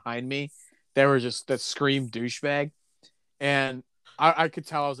sitting behind me. They were just that scream douchebag, and I could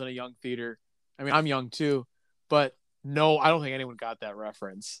tell I was in a young theater. I mean, I'm young too, but no, I don't think anyone got that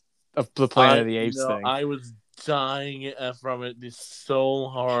reference of the Planet of the Apes thing. I was dying from it so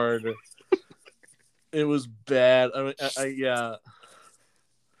hard. It was bad. I mean, yeah.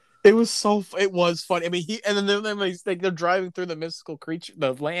 It was funny. I mean, and then they're driving through the mystical creature,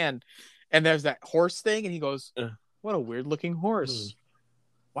 the land, and there's that horse thing, and he goes, "What a weird looking horse.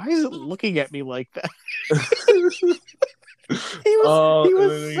 Why is it looking at me like that?" He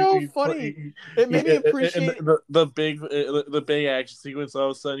was so funny. It made me appreciate the big action sequence.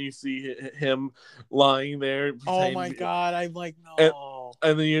 All of a sudden, you see him lying there. Oh my God! I'm like, no.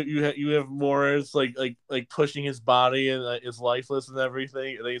 And then you have Morris like pushing his body and is lifeless and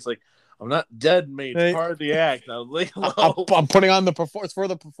everything. And then he's like, "I'm not dead, mate. It's part of the act." I was like, I'm putting on the performance for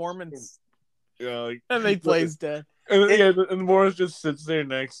the performance. Yeah, and they plays dead. And Morris just sits there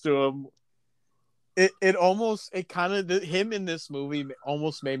next to him. It kind of him in this movie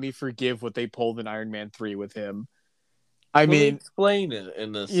almost made me forgive what they pulled in Iron Man 3 with him. I mean, they explain it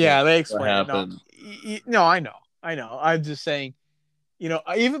in this. Yeah, they explain it. No, I know. I'm just saying,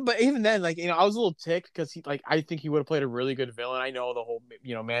 even then, like, I was a little ticked because I think he would have played a really good villain. I know the whole,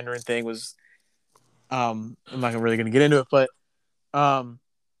 Mandarin thing was, I'm not really going to get into it, but,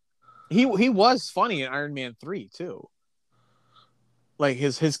 he was funny in Iron Man 3 too. Like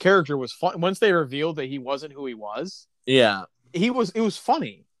his character was fun. Once they revealed that he wasn't who he was, yeah, it was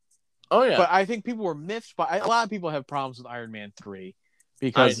funny. Oh yeah, but I think people were miffed. But a lot of people have problems with Iron Man 3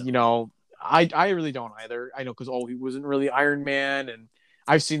 because I really don't either. I know because he wasn't really Iron Man, and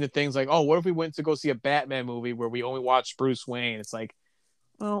I've seen the things like, what if we went to go see a Batman movie where we only watched Bruce Wayne? It's like,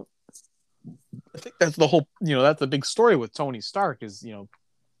 well, I think that's the whole that's the big story with Tony Stark is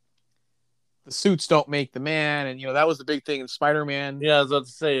the suits don't make the man, and that was the big thing in Spider-Man. Yeah, I was about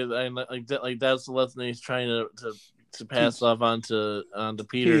to say, that's the lesson he's trying to pass off onto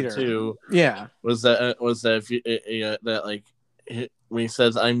Peter too. Yeah, was that if that when he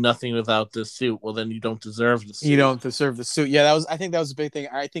says, "I'm nothing without this suit," well, then you don't deserve the suit. You don't deserve the suit. Yeah, I think that was a big thing.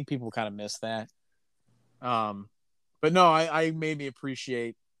 I think people kind of missed that. But no, I made me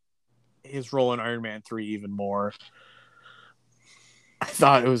appreciate his role in Iron Man 3 even more. I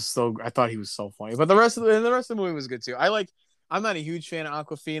thought he was so funny. But the rest of the movie was good too. I'm not a huge fan of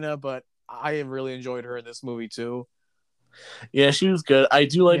Awkwafina, but I really enjoyed her in this movie too. Yeah, she was good. I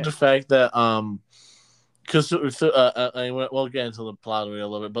do like the fact that because we'll get into the plot of it a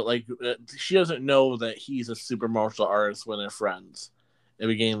little bit, but she doesn't know that he's a super martial artist when they're friends at the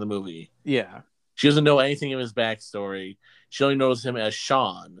beginning of the movie. Yeah, She doesn't know anything of his backstory. She only knows him as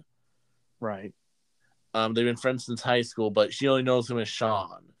Sean. Right. They've been friends since high school, but she only knows him as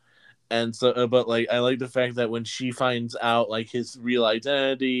Sean. And so, but like, I like the fact that when she finds out like his real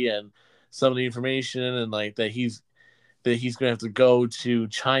identity and some of the information, and like that he's gonna have to go to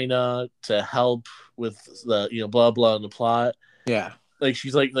China to help with the blah blah in the plot. Yeah. Like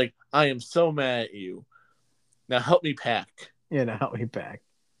she's like I am so mad at you. Now help me pack. Yeah, now help me back.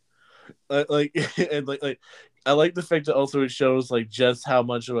 Like and like I like the fact that also it shows like just how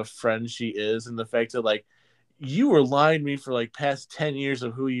much of a friend she is, and the fact that like you were lying to me for like past 10 years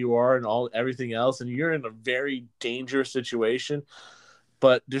of who you are and all everything else, and you're in a very dangerous situation,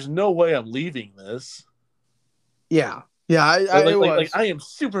 but there's no way I'm leaving this. Yeah. Yeah, it Like was. I am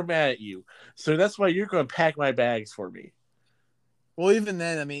super mad at you, so that's why you're going to pack my bags for me. Well, even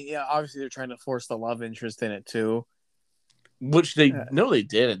then, I mean, yeah, obviously they're trying to force the love interest in it too. Which they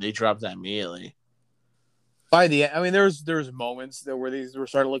didn't. They dropped that immediately. By the end, I mean, there was moments that where these were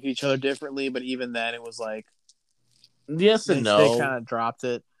starting to look at each other differently, but even then, it was like Yes and they no. kind of dropped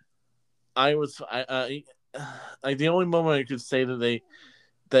it. I like the only moment I could say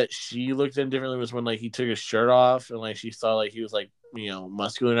that she looked at him differently was when like he took his shirt off and like she saw like he was like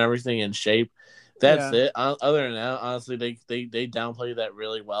muscular and everything in shape. That's Yeah, it. Other than that, honestly, they downplayed that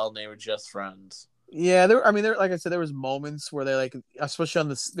really well, and they were just friends. yeah. There, I mean, there, like I said, there was moments where they like, especially on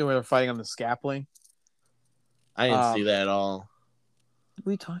this, they were fighting on the scaffolding. I didn't see Um, that at all. what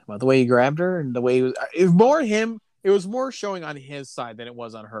are you talking about? The way he grabbed her and the way he was. It was more him. It was more showing on his side than it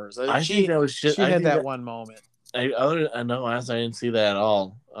was on hers. I think that was just. She I had think that that one moment. I know. Honestly, I didn't see that at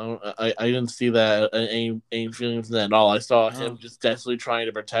all. I didn't see that any feelings in that at all. I saw him Oh. just desperately trying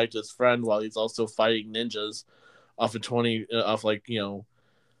to protect his friend while he's also fighting ninjas off a 20 off like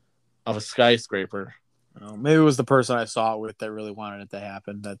off a skyscraper. Oh, maybe it was the person I saw it with that really wanted it to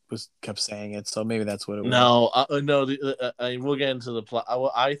happen that was kept saying it. So maybe that's what it was. No, no. We'll get into the plot.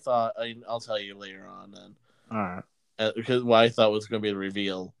 I thought I'll tell you later on then, All right. because what I thought was going to be the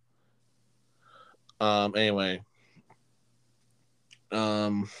reveal. Anyway.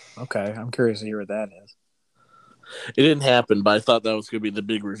 Okay, I'm curious to hear what that is. It didn't happen, but I thought that was going to be the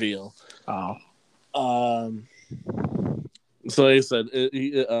big reveal. Oh. Um. So like I said,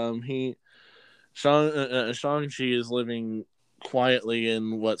 Shang Chi is living quietly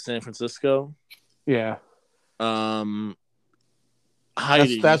in San Francisco. Yeah. Um, That's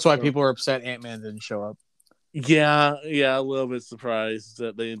hiding. that's why people are upset Ant-Man didn't show up. Yeah, a little bit surprised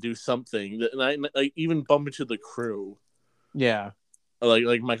that they didn't do something. And I even bump into the crew, Yeah.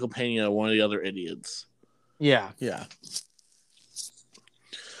 like Michael Pena, one of the other idiots. Yeah. Yeah.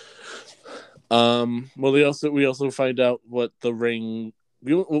 Well, we also find out what the ring.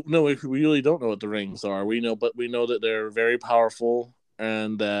 No, we really don't know what the rings are. But we know that they're very powerful,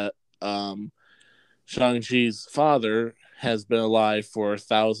 and that Shang-Chi's father has been alive for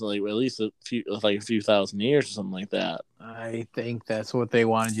 1,000, like at least a few thousand years or something like that. I think that's what they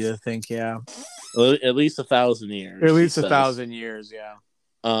wanted you to think. Yeah. At least 1,000 years. At least 1,000 years. Yeah.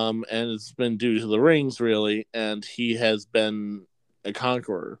 And it's been due to the rings, really, and he has been a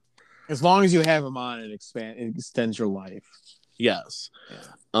conqueror. As long as you have him on, it extends your life. Yes.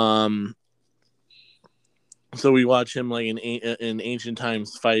 Yeah. So we watch him like in ancient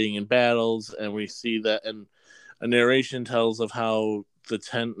times fighting in battles, and we see that, and a narration tells of how the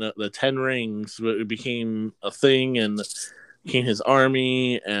 10 rings became a thing and became his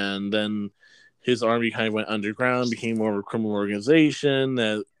army, and then his army kind of went underground, became more of a criminal organization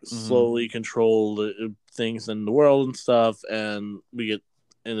that slowly controlled things in the world and stuff, and we get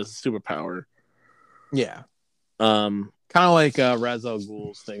into superpower. Yeah. Um, Kind of like Ra's al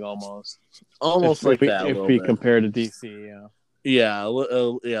Ghul's thing, almost. Almost like that. If we compare to DC, yeah.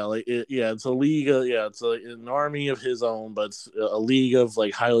 It's a league. It's an army of his own, but it's a league of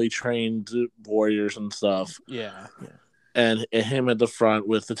like highly trained warriors and stuff. Yeah. And him at the front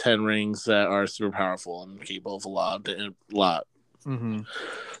with the 10 rings that are super powerful and capable of a lot. Mm-hmm.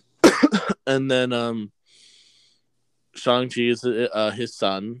 And then Shang-Chi is his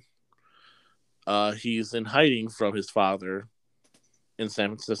son. He's in hiding from his father in San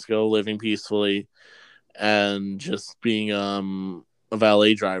Francisco, living peacefully, and just being a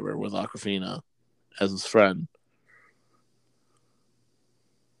valet driver with Aquafina as his friend.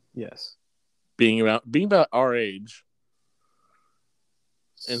 Yes. Being about our age.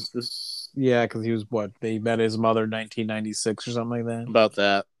 Yeah, because he was what? They met his mother in 1996 or something like that. About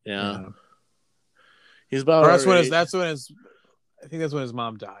that, yeah. He's about. Or that's when his. I think that's when his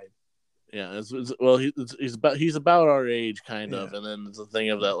mom died. Yeah, he's about our age, kind of, and then it's a thing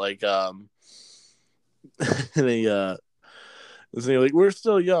of that, like, It's like, we're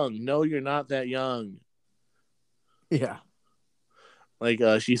still young. No, you're not that young. Yeah. Like,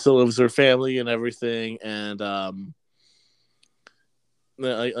 she still lives with her family and everything, and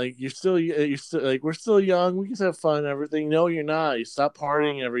like you're still like, we're still young. We can have fun and everything. No, you're not. You stop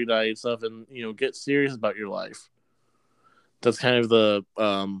partying every night and stuff, and get serious about your life. That's kind of the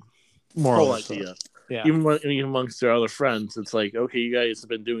Moral whole of the story. idea. Yeah. Even amongst their other friends, it's like, okay, you guys have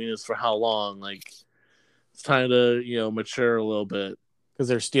been doing this for how long? Like, it's time to mature a little bit. Because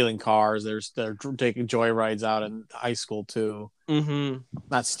they're stealing cars. They're taking joyrides out in high school too. Mm-hmm.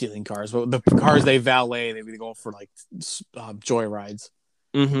 Not stealing cars, but the cars they valet, they would go for like joyrides.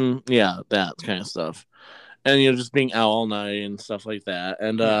 Mm-hmm. Yeah, that kind of stuff. And just being out all night and stuff like that.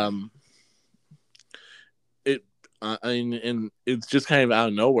 And Yeah. it and it's just kind of out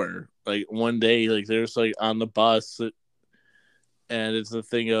of nowhere. Like, one day, like, there's like on the bus, and it's a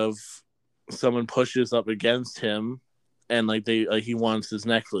thing of someone pushes up against him, and like he wants his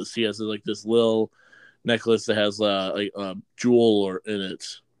necklace. He has like this little necklace that has like a jewel or in it.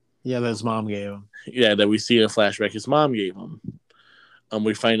 Yeah, that his mom gave him. Yeah, that we see in a flashback his mom gave him.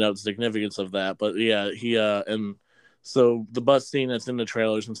 We find out the significance of that, but yeah, he and so the bus scene that's in the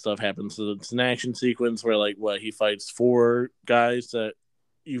trailers and stuff happens. So it's an action sequence where, like, what, he fights 4 guys that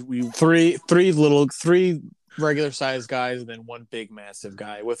three regular sized guys and then one big massive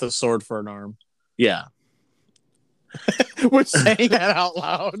guy with a sword for an arm. Yeah. Which, saying that out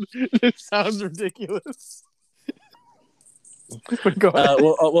loud, it sounds ridiculous. But go ahead.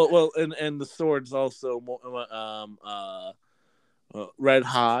 Well, and the sword's also red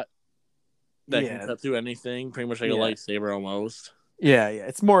hot. That can cut through anything, pretty much like a lightsaber almost. Yeah.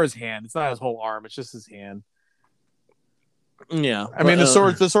 It's more his hand. It's not his whole arm. It's just his hand. Yeah, I mean, the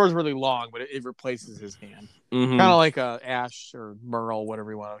sword's really long, but it replaces his hand. Mm-hmm. Kind of like a Ash or Merle, whatever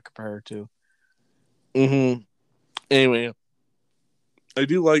you want to compare it to. Mm-hmm. Anyway, I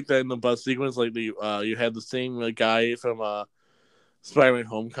do like that in the bus sequence. Like, you had the same guy from Spider-Man: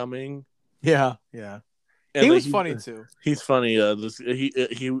 Homecoming. Yeah. And he was funny too. He's funny.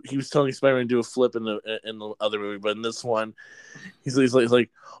 He was telling Spider-Man to do a flip in the other movie, but in this one, he's like,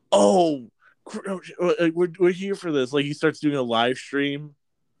 oh, we're here for this. Like, he starts doing a live stream.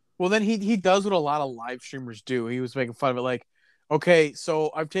 Well, then he does what a lot of live streamers do. He was making fun of it, like, okay,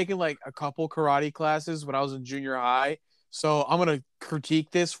 so I've taken like a couple karate classes when I was in junior high, so I'm gonna critique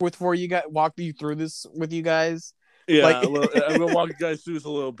this for you guys, walk you through this with you guys. Yeah, like, I'm gonna walk you guys through this a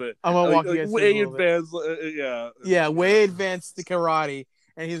little bit. I'm gonna walk you guys way through advanced. Way advanced to karate,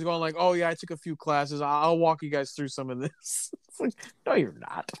 and he's going like, "Oh yeah, I took a few classes. I'll walk you guys through some of this." It's like, no, you're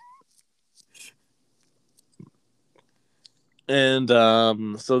not. And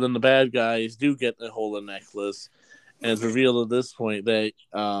so then the bad guys do get a hold of the necklace, and it's revealed at this point that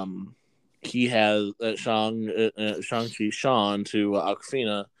he has Shang-Chi, Sean to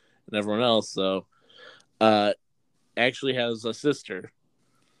Awkwafina and everyone else. So actually has a sister.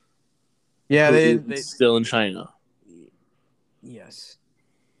 Yeah, they still in China. Yes.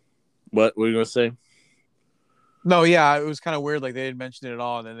 What were you gonna say? No, yeah, it was kind of weird. Like, they didn't mention it at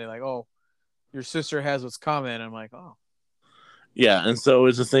all, and then they're like, "Oh, your sister has what's coming." And I'm like, "Oh." Yeah, and so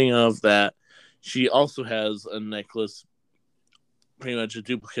it's a thing of that she also has a necklace, pretty much a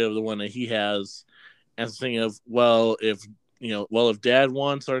duplicate of the one that he has. And it's a thing of, well, if Dad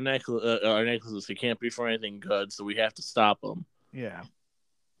wants our necklaces, it can't be for anything good, so we have to stop him. Yeah.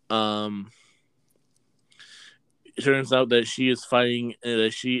 It turns out that she is fighting.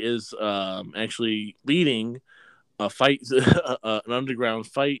 That she is actually leading a fight, an underground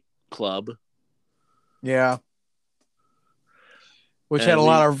fight club. Yeah. Which had a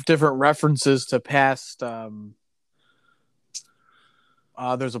lot of different references to past. There's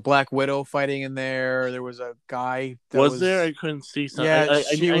a Black Widow fighting in there. There was a guy. Was there? I couldn't see something. Yeah,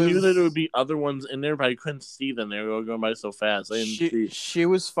 I knew that there would be other ones in there, but I couldn't see them. They were going by so fast. I didn't see. She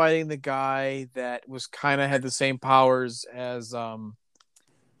was fighting the guy that was kind of had the same powers as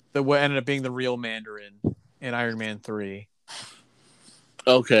what ended up being the real Mandarin in Iron Man 3.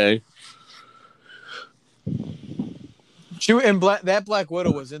 Okay. That Black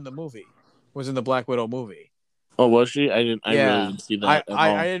Widow was in the movie. Was in the Black Widow movie. Oh, was she? I really didn't see that.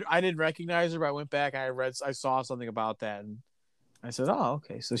 I didn't recognize her, but I went back and I saw something about that, and I said, "Oh,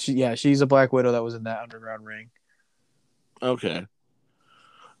 okay." So she's a Black Widow that was in that underground ring. Okay.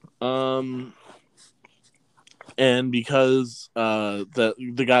 And because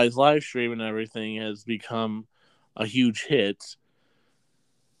the guy's live stream and everything has become a huge hit,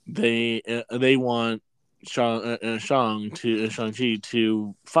 they want Shang-Chi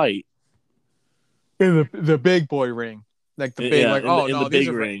to fight in the big boy ring, like the big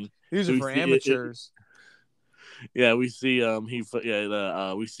these are for amateurs. Yeah, we see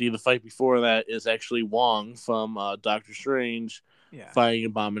we see the fight before that is actually Wong from Doctor Strange Yeah. fighting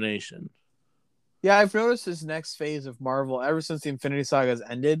Abomination. Yeah, I've noticed this next phase of Marvel, ever since the Infinity Sagas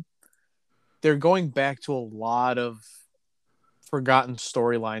ended, they're going back to a lot of forgotten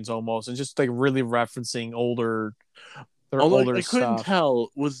storylines almost, and just like really referencing their Although older I couldn't stuff. tell,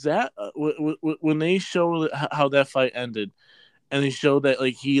 was that when they show how that fight ended, and they showed that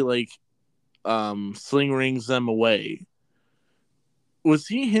like he sling rings them away. Was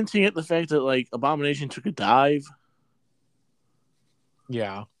he hinting at the fact that like Abomination took a dive?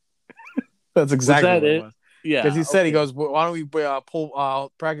 Yeah, that's Was exactly that what it it? was. Because Yeah. he said, he Okay. goes, "Why don't we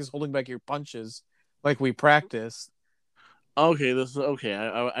practice holding back your punches like we practice?" Okay. This is okay.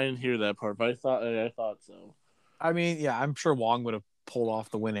 I didn't hear that part, but I thought so. I mean, yeah, I'm sure Wong would have pulled off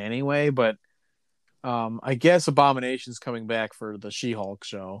the win anyway, but I guess Abomination's coming back for the She-Hulk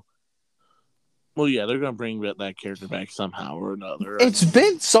show. Well, yeah, they're gonna bring that character back somehow or another. I It's mean,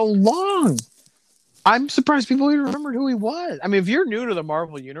 been so long. I'm surprised people even remembered who he was. I mean, if you're new to the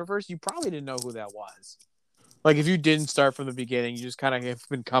Marvel universe, you probably didn't know who that was. Like, if you didn't start from the beginning, you just kind of have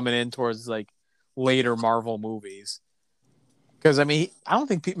been coming in towards like later Marvel movies. Because I mean, I don't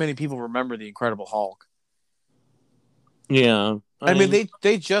think many people remember the Incredible Hulk. yeah. I I mean, mean,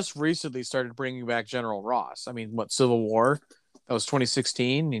 they just recently started bringing back General Ross. I mean, what, Civil War? That was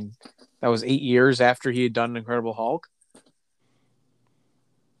 2016, and that was 8 years after he had done Incredible Hulk.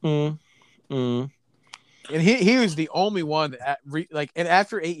 mm, mm, And he was the only one that and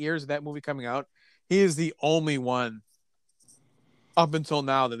after 8 years of that movie coming out, he is the only one up until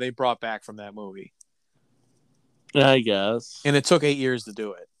now that they brought back from that movie. I guess. And it took 8 years to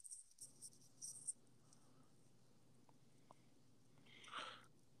do it.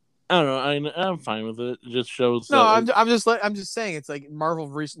 I don't know. I'm fine with it. It just shows No, that I'm just saying it's like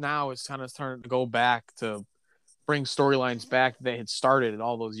Marvel now is kind of starting to go back to bring storylines back that they had started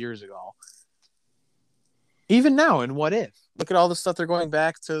all those years ago. Even now in What If, look at all the stuff they're going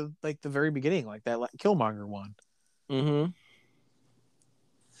back to like the very beginning, like that Killmonger one. mm-hmm.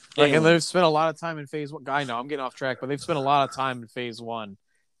 Like, and Anyway, they've spent a lot of time in Phase One. I know I'm getting off track, but they've spent a lot of time in Phase One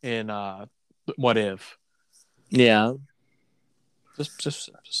in What If. yeah. Just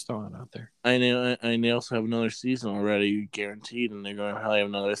throwing it out there. And they also have another season already guaranteed, and they're going to probably have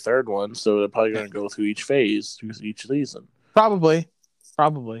another third one. So they're probably going to go through each phase, through each season. Probably.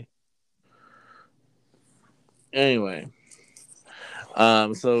 Anyway,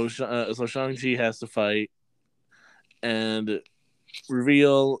 so Shang Chi has to fight and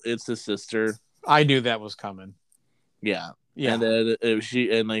reveal it's his sister. I knew that was coming. Yeah, and Yeah. then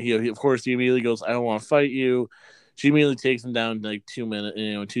he of course he immediately goes, "I don't want to fight you." She immediately takes him down in like 2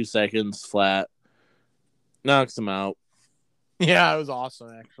 minutes, 2 seconds flat, knocks him out, Yeah, it was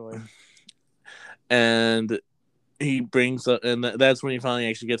awesome actually. and he brings up, and that's when he finally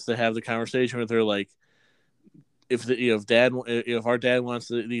actually gets to have the conversation with her, like, if our dad wants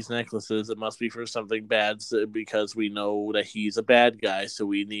these necklaces, it must be for something bad, because we know that he's a bad guy, so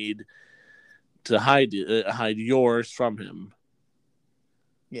we need to hide yours from him.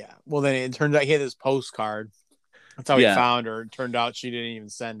 Yeah. Well, then it turned out he had this postcard. That's how he Yeah, found her. It turned out she didn't even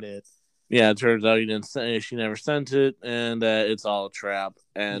send it. yeah. It turns out she never sent it, and it's all a trap.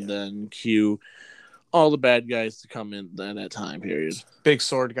 And Yeah. then cue all the bad guys to come in at that time period. Big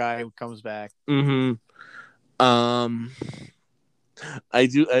sword guy who comes back. Mm-hmm. Um, I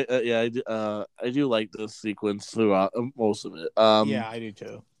do like this sequence throughout most of it. Yeah, I do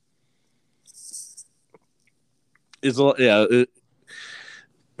too. It's a yeah.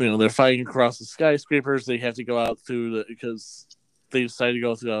 They're fighting across the skyscrapers. They have to go out through because they decided to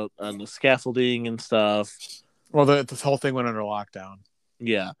go through on the scaffolding and stuff. Well, the whole thing went under lockdown.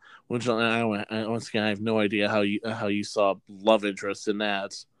 Yeah, which once again I have no idea how you saw love interest in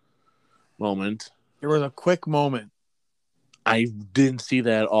that moment. There was a quick moment. I didn't see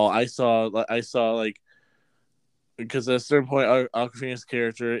that at all. I saw like, because at a certain point, Aquafina's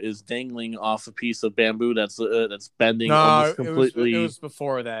character is dangling off a piece of bamboo that's bending No, almost it completely. was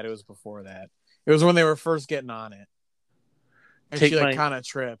before that. It was before that. It was when they were first getting on it, and Take she like my. kind of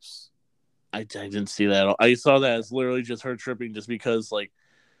trips. I didn't see that at all. I saw that as literally just her tripping, just because, like,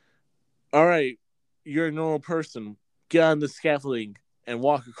 all right, you're a normal person. Get on the scaffolding and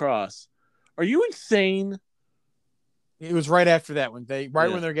walk across. Are you insane? It was right after that when Yeah.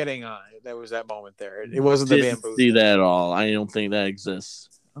 when they're getting on. There was that moment there. It wasn't the Didn't bamboo see thing. that at all. I don't think that exists.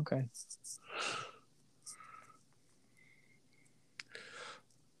 Okay.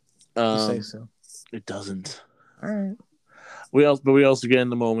 You say so. It doesn't. All right. We also get in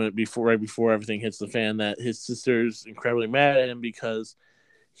the moment right before everything hits the fan that his sister's incredibly mad at him because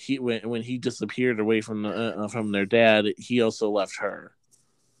when he disappeared away from their dad, he also left her.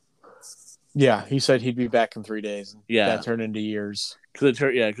 Yeah, he said he'd be back in 3 days. Yeah, that turned into years. Because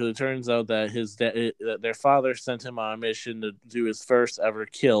it turns out that that their father sent him on a mission to do his first ever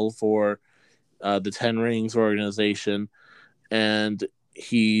kill for the Ten Rings organization, and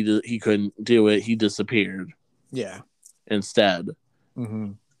he couldn't do it. He disappeared. Yeah. Instead,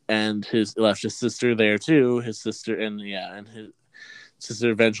 mm-hmm. and left his sister there too. His sister and his sister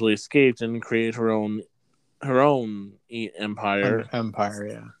eventually escaped and created her own empire. Empire,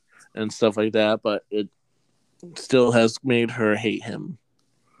 yeah, and stuff like that. But it still has made her hate him.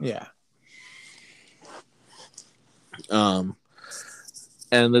 Yeah. And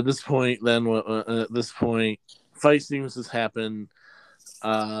at this point, fight sequences happen.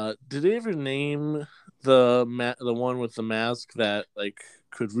 Did they ever name the one with the mask that like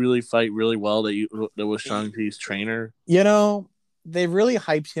could really fight really well that was Shang Chi's trainer? They really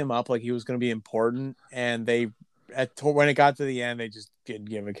hyped him up like he was going to be important, and when it got to the end, they just didn't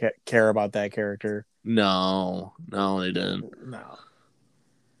give a care about that character. No, they didn't. No.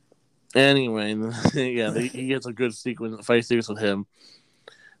 Anyway, yeah, he gets a good fight sequence with him.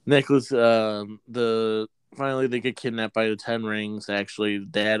 Nicholas, finally they get kidnapped by the Ten Rings. Actually,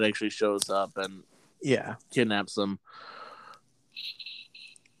 Dad actually shows up and kidnaps them,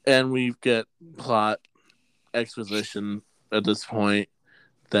 and we get plot exposition at this point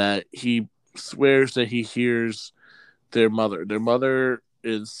that he swears that he hears their mother. Their mother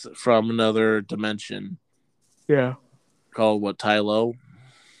is from another dimension. Yeah. Called what? Tylo.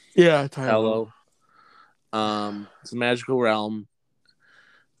 Yeah, Tylo. It's a magical realm.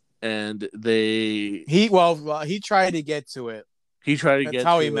 And he tried to get to it. He tried to That's get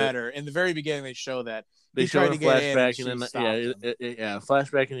how to he it. met her. In the very beginning, they show that they showed a flashback in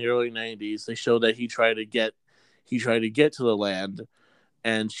flashback in the early 90s. They showed that he tried to get to the land,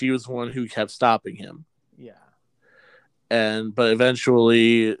 and she was the one who kept stopping him. Yeah. But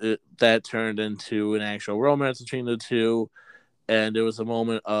eventually, that turned into an actual romance between the two, and it was a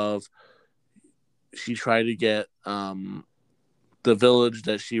moment of she tried to get the village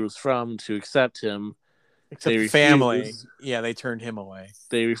that she was from to accept him. Except the family. Yeah, they turned him away.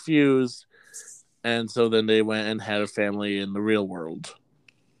 They refused, and so then they went and had a family in the real world.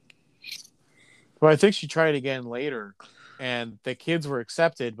 Well, I think she tried again later, and the kids were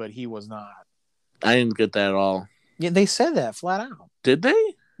accepted, but he was not. I didn't get that at all. Yeah, they said that flat out. Did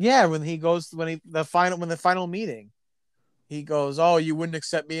they? Yeah, when the final meeting, he goes, "Oh, you wouldn't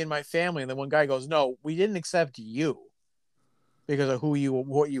accept me and my family," and then one guy goes, "No, we didn't accept you because of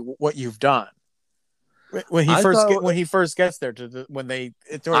what you've done." When he first gets there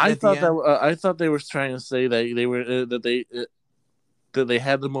I thought they were trying to say that they were that they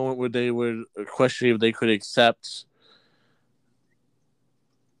had the moment where they were questioning if they could accept.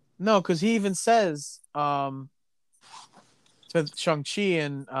 No, because he even says to Shang Chi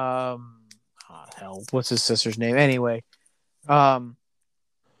and what's his sister's name anyway?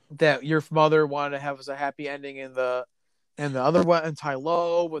 That your mother wanted to have us a happy ending in the other one in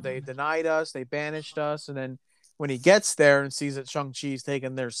Tylo, but they denied us, they banished us, and then when he gets there and sees that Shang-Chi's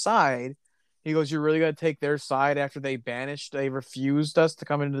taken their side, he goes, "You're really gonna take their side after they refused us to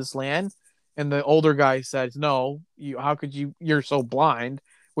come into this land?" And the older guy says, "No, how could you? You're so blind.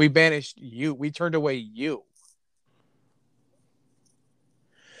 We banished you. We turned away you."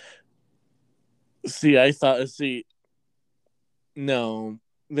 No,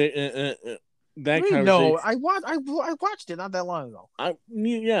 they. That conversation. No, I watched it not that long ago.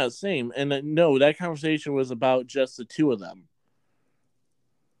 Yeah, same. And no, that conversation was about just the two of them.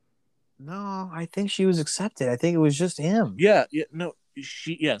 No, I think she was accepted. I think it was just him. Yeah, no,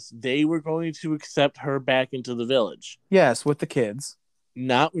 they were going to accept her back into the village. Yes, with the kids.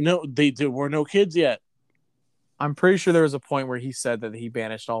 There were no kids yet. I'm pretty sure there was a point where he said that he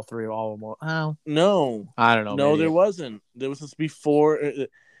banished all of them. Oh, no, I don't know. No, maybe. There wasn't. There was this before.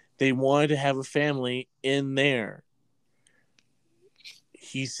 They wanted to have a family in there.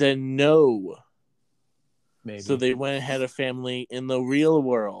 He said no. Maybe. So they went and had a family in the real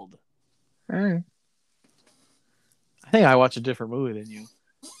world. All right. I think I watched a different movie than you.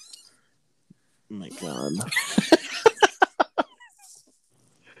 Oh my God.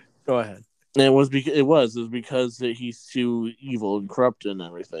 Go ahead. And it was because he's too evil and corrupt and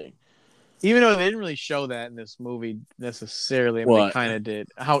everything. Even though they didn't really show that in this movie necessarily, I mean, they kind of did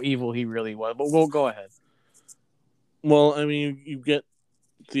how evil he really was. But we'll go ahead. Well, I mean, you get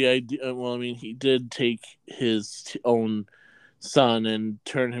the idea. Well, I mean, he did take his own son and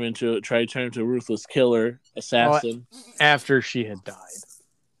try to turn him into a ruthless killer, assassin. After she had died.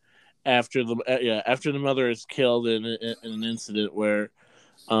 After the mother is killed in an incident where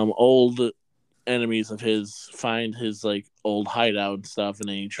old enemies of his find his like old hideout and stuff, and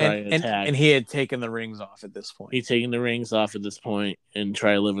they try and to and attack. and he had taken the rings off at this point. He's taking the rings off at this point and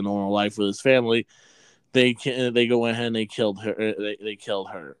try to live a normal life with his family. They go ahead and they killed her. They killed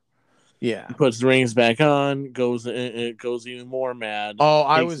her. Yeah. He puts the rings back on. It goes even more mad. Oh,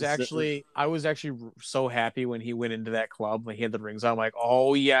 Takes I was actually so happy when he went into that club when he had the rings on. I'm like,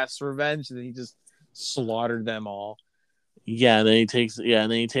 oh yes, revenge. And then he just slaughtered them all. then he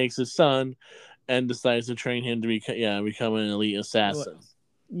takes his son and decides to train him to become an elite assassin.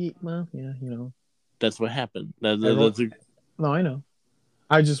 Well, yeah, That's what happened. everyone. No, I know.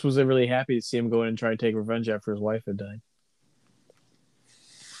 I just was really happy to see him go in and try to take revenge after his wife had died.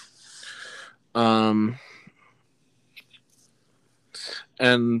 Um,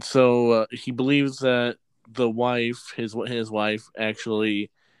 and so he believes that the wife, his wife,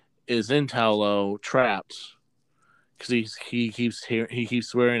 actually is in Talo trapped because he keeps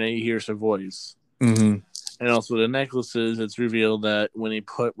swearing that he hears her voice. Mm-hmm. And also the necklaces, it's revealed that when he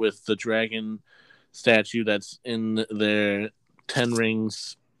put with the dragon statue that's in their 10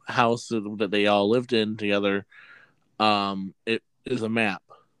 Rings house that they all lived in together, it is a map.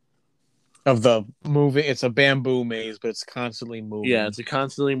 Of the moving, it's a bamboo maze, but it's constantly Yeah, moving. it's a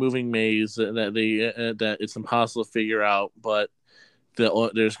constantly moving maze that it's impossible to figure out, but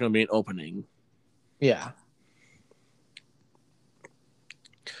there's going to be an opening. Yeah.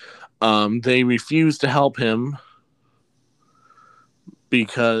 They refuse to help him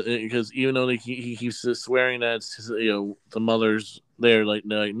because even though he keeps swearing that the mother's there,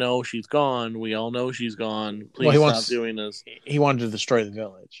 they're like, no, she's gone. We all know she's gone. Well, Please stop doing this. he wanted to destroy the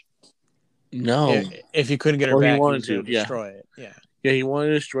village. No. If he couldn't get her Well, he back, he wanted was going to. to Yeah. destroy it. Yeah. Yeah, he wanted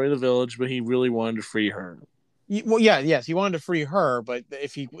to destroy the village, but he really wanted to free her. Well, yeah, yes, he wanted to free her, but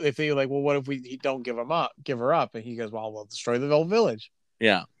if he like, well, what if he don't give her up, and he goes, well, we'll destroy the whole village.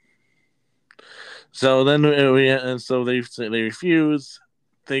 Yeah. So then they refuse.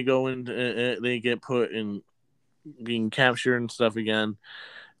 They go in. They get put in being captured and stuff again.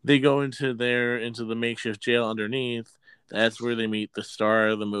 They go into the makeshift jail underneath. That's where they meet the star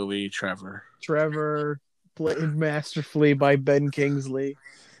of the movie, Trevor. Trevor, played masterfully by Ben Kingsley.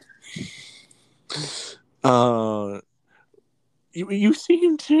 You see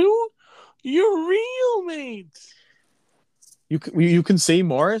him too? You're real, mate. You can see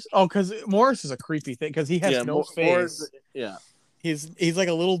Morris. Oh, because Morris is a creepy thing because he has no face. Morris, yeah, he's like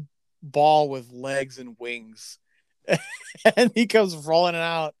a little ball with legs and wings, and he comes rolling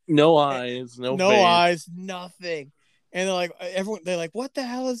out. No eyes, no face. eyes, nothing. And they're like, what the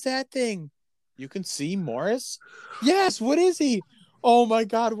hell is that thing? You can see Morris? Yes, what is he? Oh my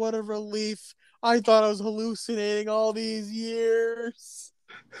god, what a relief. I thought I was hallucinating all these years.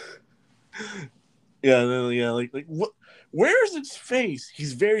 Yeah, like what? Where's its face?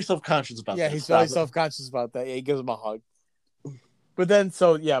 He's very self-conscious about that. Yeah, he's very self-conscious about that. Yeah, he gives him a hug. But then,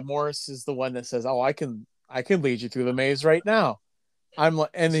 Morris is the one that says, "Oh, I can lead you through the maze right now." I'm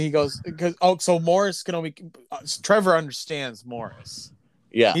like, and then he goes, so Morris can only. Trevor understands Morris.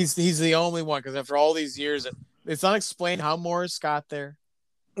 Yeah, he's the only one because after all these years, it's not explained how Morris got there.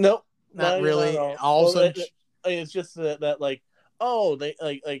 Nope, not really. All of a sudden, it's just that like, oh, they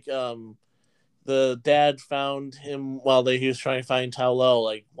the dad found him while he was trying to find Tao Lo,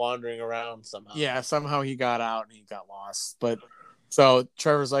 like wandering around somehow. Yeah, somehow he got out and he got lost. But so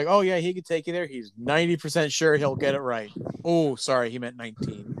Trevor's like, oh yeah, he could take you there. He's 90% sure he'll get it right. Oh, sorry, he meant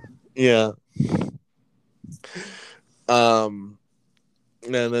 19. Yeah. And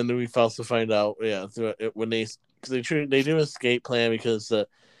then we also find out, when they do an escape plan because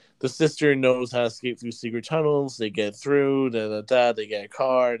the sister knows how to escape through secret tunnels. They get through. They get a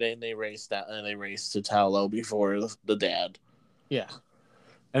car. Then they race to Tao Lo before the dad. Yeah.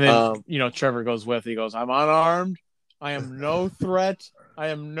 And then Trevor goes with. He goes, "I'm unarmed. I am no threat. I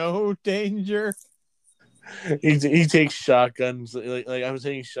am no danger." He takes shotguns. Like I'm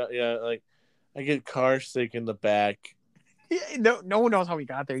taking shot. Yeah, like I get car sick in the back. Yeah, no one knows how he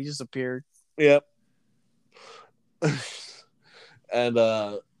got there. He just appeared. Yep. And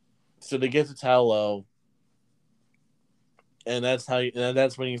so they get to Tao Lo, and that's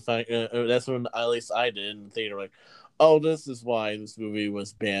when you find. That's when at least I did in the theater. Like, oh, this is why this movie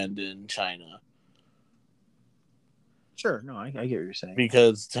was banned in China. Sure, no, I get what you're saying.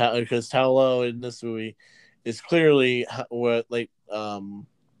 Because Tao Lo in this movie is clearly what the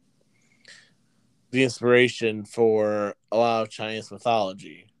inspiration for a lot of Chinese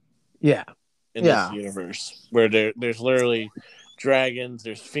mythology. Yeah. In this universe, where there's literally dragons,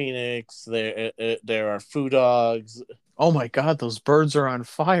 there's phoenix, there are foo dogs. Oh my god, those birds are on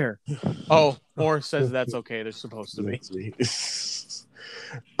fire. Oh, Morris says that's okay. They're supposed to be.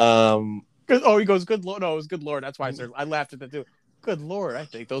 Oh, he goes, "Good Lord!" No, it was "Good Lord." That's why I laughed at that too. Good Lord, I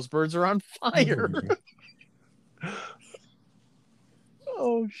think those birds are on fire.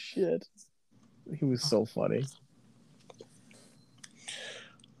 Oh shit, he was so funny.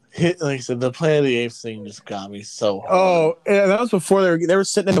 Like I said, the Planet of the Apes thing just got me so hard. Oh, and that was before they were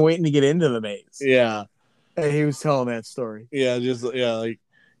sitting there waiting to get into the maze. Yeah, And he was telling that story. yeah, just yeah, like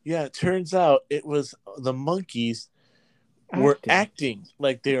yeah. It turns out it was the monkeys were Acting. acting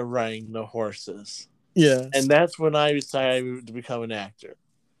like they were riding the horses, Yeah. and that's when I decided to become an actor.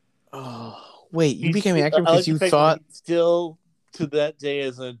 Oh, wait, you became an actor I because like the you fact that thought he still, to that day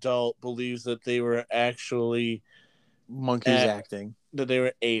as an adult, believes that they were actually monkeys at, acting. that they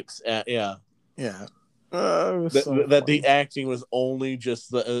were apes. Yeah, Yeah. It was so that the funny. acting was only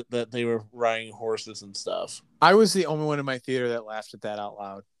just that they were riding horses and stuff. I was the only one in my theater that laughed at that out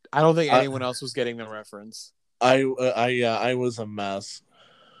loud. I don't think I anyone else was getting the reference. I was a mess.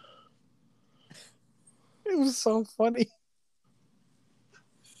 It was so funny.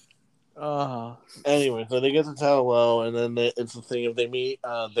 Uh, Anyway, so they get to tell hello, and then it's the thing if they meet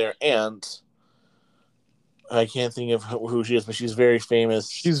their aunt. I can't think of who she is, but she's very famous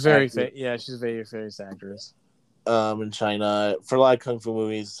she's very actress yeah, she's a very famous actress. in China for a lot of kung fu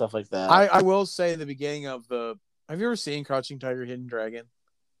movies, stuff like that. I will say the beginning of the. Have you ever seen Crouching Tiger, Hidden Dragon?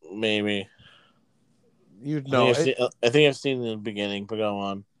 Maybe You'd know it. I think I've seen it in the beginning, but go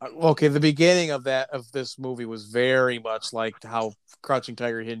on. Okay, the beginning of this movie was very much like how Crouching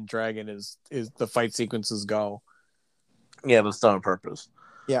Tiger, Hidden Dragon is the fight sequences go. Yeah, that's done on purpose.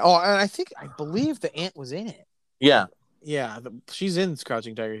 Yeah. Oh, and I believe the ant was in it. Yeah, Yeah, she's in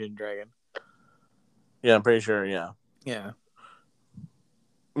Crouching Tiger, Hidden Dragon. yeah, I'm pretty sure. Yeah, Yeah,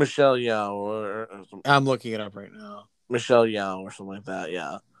 Michelle Yao I'm looking it up right now. Michelle Yao or something like that.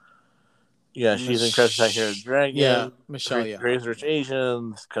 Yeah, yeah, she's in Crouching Tiger, Yeah, Dragon, Michelle Yeoh. Crazy Rich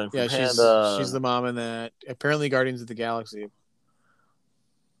Asians, Kung Fu Yeah, she's Panda. the mom in that. Apparently, Guardians of the Galaxy.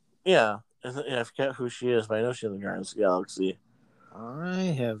 Yeah, I forget who she is, but I know she's in the Guardians of the Galaxy.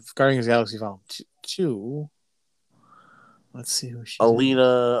 I have Guardians of the Galaxy Volume 2. Let's see who she's in.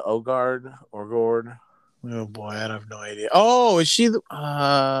 Alita Ogard or Gord. Oh boy, I have no idea. Oh, is she the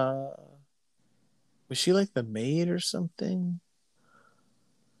was she like the maid or something?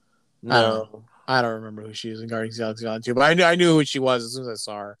 I don't know. No. I don't remember who she is in Guardians of the Galaxy Volume 2, but I knew who she was as soon as I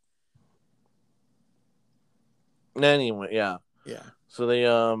saw her. Anyway, yeah. Yeah. So they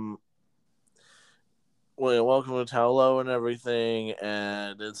well, welcome to Taolo and everything,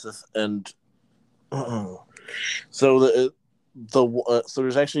 and it's this and so so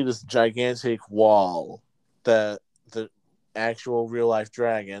there's actually this gigantic wall that the actual real life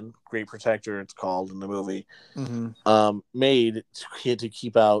dragon, Great Protector, it's called in the movie, made to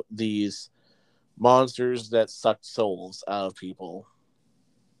keep out these monsters that suck souls out of people.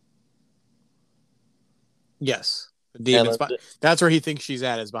 Yes, the demons. And That's where he thinks she's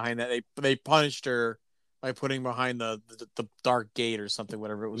at. Is behind that. They punished her by putting behind the dark gate or something,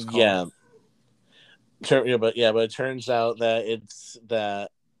 whatever it was called. yeah, but it turns out that it's that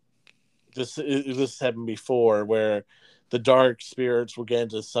this happened before, where the dark spirits will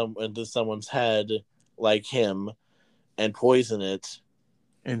get into someone's head, like him, and poison it,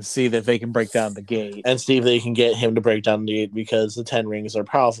 and see if they can break down the gate, and see if they can get him to break down the gate because the 10 rings are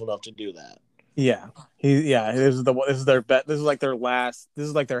powerful enough to do that. Yeah, this is their bet. This is like their last. This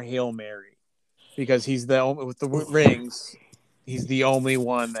is like their Hail Mary, because he's the only with the rings. He's the only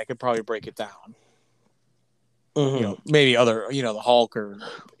one that could probably break it down. Mm-hmm. You know, maybe other, the Hulk or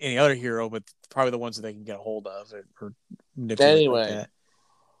any other hero, but probably the ones that they can get a hold of or manipulate Anyway. like that.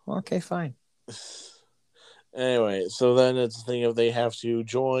 Okay, fine. Anyway, so then it's the thing of they have to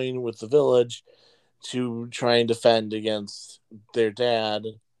join with the village to try and defend against their dad,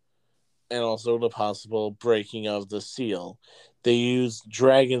 and also the possible breaking of the seal. They use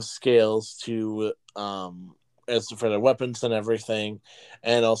dragon scales to as for their weapons and everything,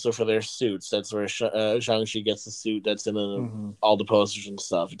 and also for their suits. That's where Shang Chi gets the suit that's in all the posters and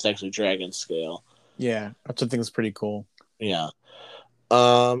stuff. It's actually dragon scale. Yeah, which I think is pretty cool. Yeah.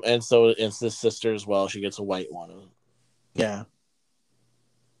 And so it's this sister as well. She gets a white one. Yeah.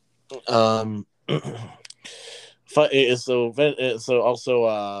 So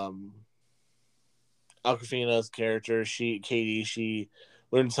also Awkwafina's character, Katie, she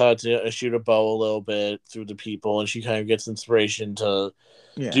learns how to shoot a bow a little bit through the people, and she kind of gets inspiration to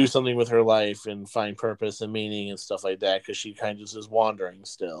do something with her life and find purpose and meaning and stuff like that, because she kind of just is wandering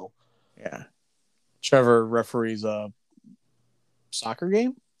still. Yeah. Trevor referees a soccer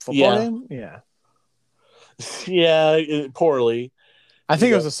game, football game. Yeah. Yeah, poorly. I He think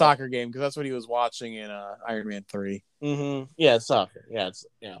it goes, was a soccer game because that's what he was watching in Iron Man 3. Yeah, it's soccer. Yeah, it's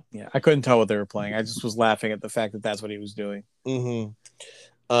yeah. Yeah, I couldn't tell what they were playing. I just was laughing at the fact that that's what he was doing. Mm-hmm.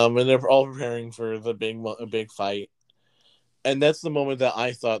 And they're all preparing for the big fight, and that's the moment that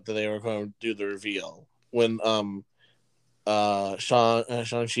I thought that they were going to do the reveal when Shang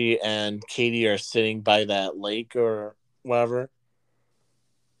Chi and Katie are sitting by that lake or whatever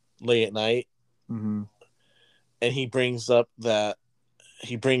late at night, Mm-hmm. and he brings up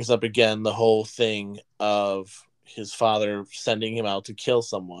again the whole thing of his father sending him out to kill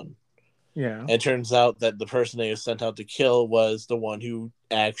someone. Yeah. And it turns out that the person they was sent out to kill was the one who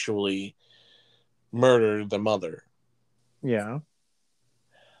actually murdered the mother. Yeah.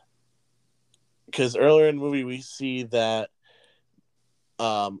 Because earlier in the movie we see that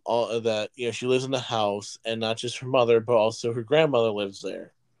all that she lives in the house, and not just her mother but also her grandmother lives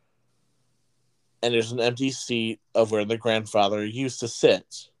there. And there's an empty seat of where the grandfather used to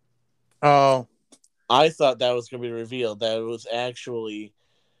sit. Oh. I thought that was going to be revealed that it was actually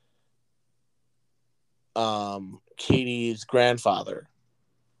Katie's grandfather.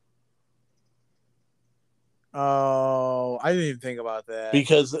 Oh, I didn't even think about that.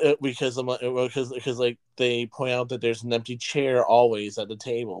 Because like they point out that there's an empty chair always at the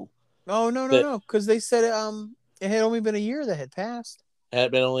table Oh no no that no, because they said it had only been a year that had passed.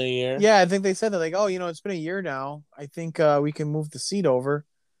 had been only a year. Yeah, I think they said that like, oh, it's been a year now. I think we can move the seat over.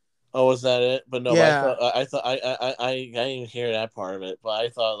 Oh, was that it? But no, but Yeah, I didn't hear that part of it. But I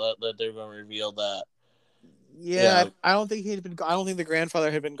thought that they were going to reveal that. yeah. Yeah, I don't think he'd been. I don't think the grandfather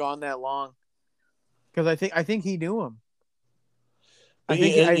had been gone that long because I think he knew him. but I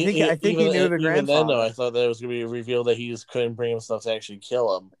think he knew the even then though, I grandfather. thought that it was going to be revealed that he just couldn't bring himself to actually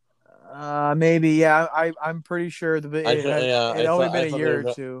kill him. Maybe yeah. I'm pretty sure it only been I a thought they year were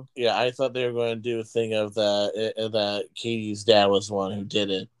or two. yeah, I thought they were going to do a thing of that Katie's dad was the one who did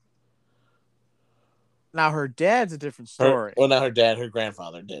it. Now her dad's a different story. Not her dad, her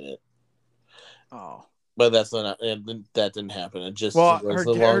grandfather did it. Oh But that didn't happen. It just well, was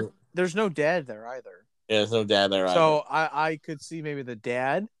a long. there's no dad there either. Yeah, there's no dad there either. So I could see maybe the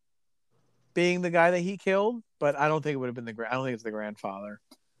dad being the guy that he killed, but I don't think it would have been I don't think it's the grandfather.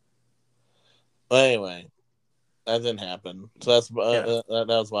 But anyway, that didn't happen. So Yeah, that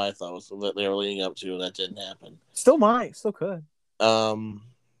was what I thought was that they were leading up to, and that didn't happen. still could. Um,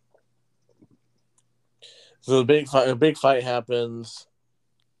 so a big fight happens.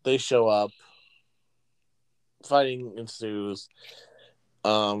 They show up. Fighting ensues.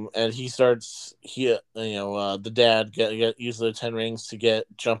 And the dad use the 10 rings to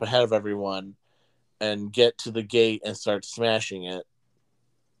jump ahead of everyone and get to the gate and start smashing it.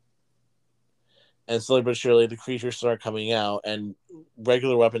 And slowly but surely, the creatures start coming out, and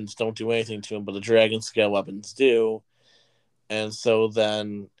regular weapons don't do anything to them, but the dragon scale weapons do. And so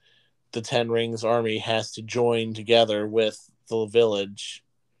then the Ten Rings army has to join together with the village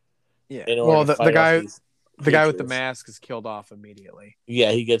Yeah. in order Well, to the fight off guy these with the creatures. mask is killed off immediately.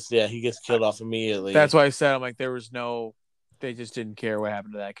 He gets killed off immediately. That's why I said I'm like they just didn't care what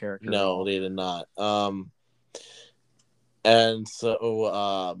happened to that character at No, all. they did not. And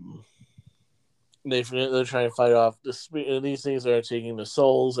so they're trying to fight off these things that are taking the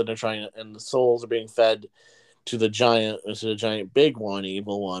souls, and the souls are being fed to the giant big one,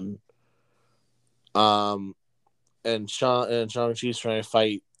 evil one. Um, and Shang Chi's trying to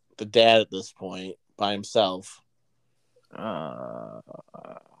fight the dad at this point by himself. Uh,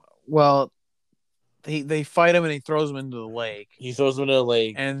 well, they fight him and he throws him into the lake, He throws him into the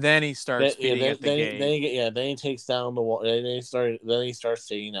lake. and then he starts beating at the gate. Then he takes down the wall. Then he starts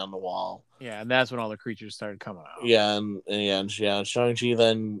taking down the wall. Yeah, and that's when all the creatures started coming out. Yeah, and Shang-Chi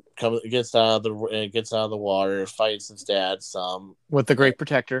then gets out of the water, fights his dad some With the Great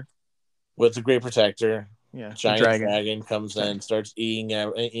Protector. with the Great Protector. Yeah, the Giant dragon comes in, starts eating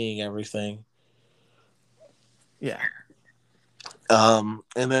everything. Yeah. And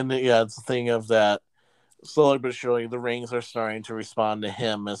then it's the thing of that. Slowly but surely, the rings are starting to respond to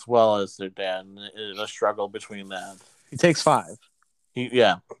him as well as their dad, and it is a struggle between that. He takes 5.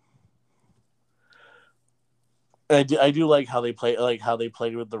 Yeah. I do like how they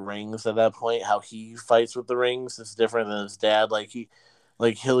played with the rings at that point. How he fights with the rings is different than his dad.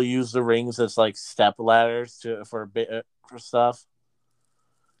 He'll use the rings as like step ladders for stuff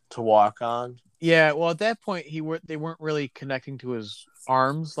to walk on. Yeah, well, at that point, they weren't really connecting to his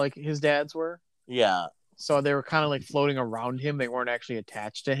arms like his dad's were. Yeah, So they were kind of like floating around him. They weren't actually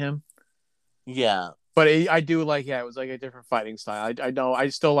attached to him. yeah. But I do like, it was like a different fighting style. I know I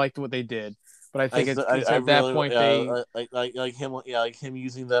still liked what they did, but I think at that point they like him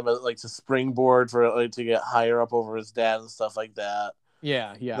using them as like to springboard for to get higher up over his dad and stuff like that.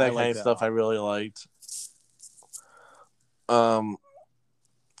 Yeah, yeah, I That kind like of that a stuff I lot. really liked. Um,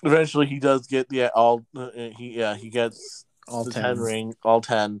 Eventually he does get he gets All the 10 10. ring, all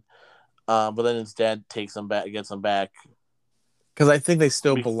 10. But then his dad gets him back. Because I think they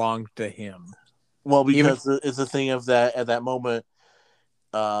still Be- belong to him. well, Even because it's a thing of that at that moment.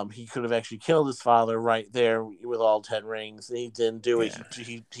 He could have actually killed his father right there with all 10 rings, and he didn't do it.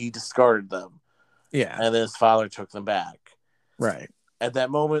 yeah, He discarded them, yeah, and then his father took them back. right. At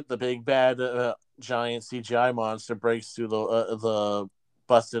that moment, the big bad giant CGI monster breaks through the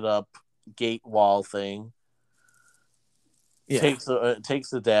busted up gate wall thing, Yeah. takes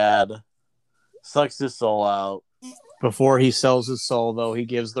the dad, sucks his soul out. Before he sells his soul, though, he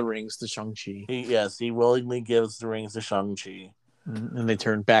gives the rings to Shang-Chi. He willingly gives the rings to Shang Chi. And they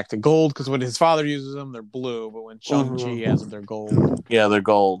turn back to gold because when his father uses them, they're blue, but when Shang-Chi has them, Mm-hmm. they're gold. Yeah, they're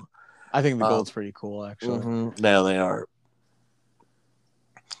gold. I think the gold's pretty cool, actually. Mm-hmm. Yeah, they are.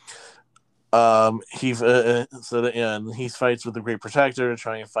 He fights with the Great Protector to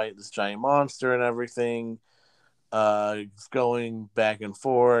try and fight this giant monster and everything. It's going back and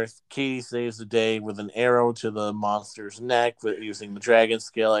forth. Katie saves the day with an arrow to the monster's neck with using the dragon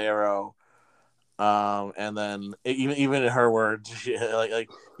scale arrow. And then even in her words,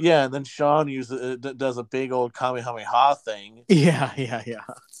 yeah. And then Sean does a big old kamehameha thing. Yeah, yeah, yeah.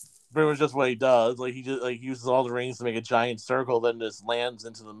 Pretty much just what he does. Like he just uses all the rings to make a giant circle, then just lands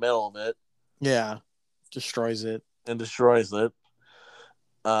into the middle of it Yeah. Destroys it. and destroys it.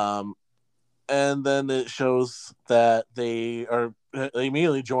 Um, and then it shows that they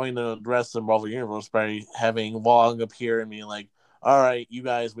immediately join the rest of the Marvel Universe by having Wong appear and being like, "All right, you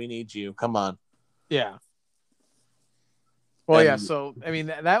guys, we need you. Come on." Yeah. Well, yeah. And So, I mean,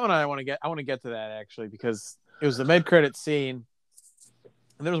 that one I want to get. I want to get to that actually because it was the mid credit scene,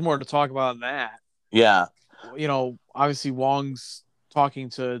 and there was more to talk about than that. yeah, Obviously Wong's talking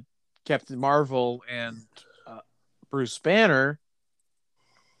to Captain Marvel and uh, Bruce Banner,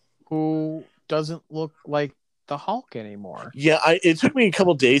 who doesn't look like the Hulk anymore. yeah. It took me a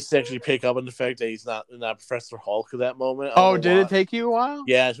couple days to actually pick up on the fact that he's not Professor Hulk at that moment. I don't Oh, know did it why. take you a while?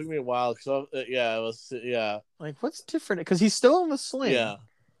 Yeah, it took me a while because yeah, it was yeah, Like, what's different? Because he's still in the sling. yeah.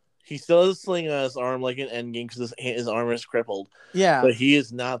 He still has a sling on his arm like an Endgame because his arm is crippled, Yeah, but he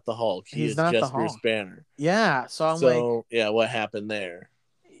is not the Hulk. He he's is not the just Bruce Hulk. Banner. Yeah, so I'm like, So yeah, what happened there?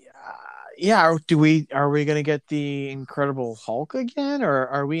 yeah. Are we gonna get the Incredible Hulk again, or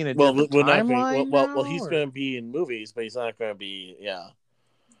are we in a Well, different we're not going. timeline Well, now? he's Or going to be in movies, but he's not going to be. Yeah.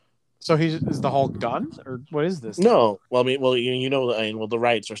 so he's is the Hulk done, or what is this now? No. Well, I mean, the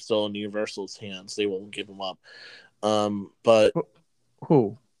rights are still in Universal's hands. They won't give them up. But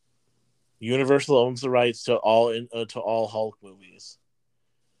Who? Universal owns the rights to all Hulk movies.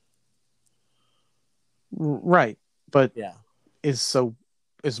 Right, but Yeah. is so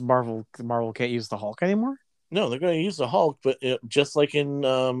is Marvel can't use the Hulk anymore? No, they're going to use the Hulk, but just like in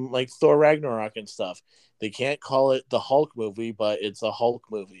like Thor Ragnarok and stuff, they can't call it the Hulk movie, but it's a Hulk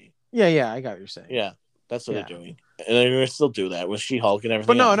movie. Yeah, yeah, I got what you're saying. Yeah, that's what they're Yeah, doing, and they're going to still do that with She Hulk and but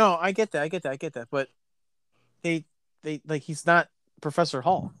everything no, else. no, I get that, I get that, I get that. But they like he's not Professor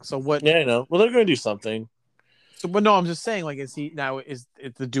Hulk. So what? Yeah, I know. Well, they're going to do something. So, but no, I'm just saying, like, is he now? Is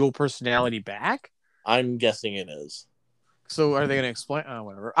the dual personality back? I'm guessing it is. So, are they going to explain? Oh,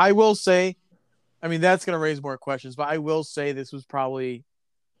 whatever. I will say, I mean, that's going to raise more questions, but I will say this was probably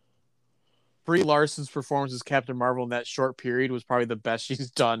Brie Larson's performance as Captain Marvel in that short period was probably the best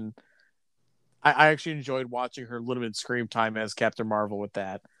she's done. I actually enjoyed watching her limited screen time as Captain Marvel with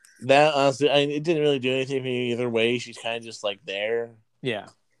that. That honestly, it didn't really do anything for me either way. She's kind of just like there. Yeah.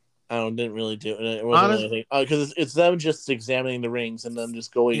 I don't didn't really do it. It wasn't really Honest. anything because it's them just examining the rings and them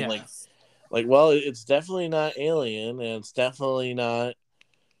just going Yeah. well, it's definitely not alien and it's definitely not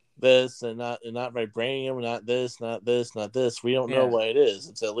this and not vibranium, not this, not this, not this. We don't know Yeah. what it is.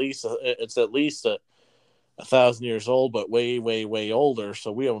 It's at least a 1,000 years old, but way, way, way older.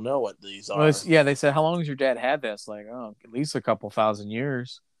 So we don't know what these Well, are. yeah, they said, how long has your dad had this? Like, oh, at least a couple thousand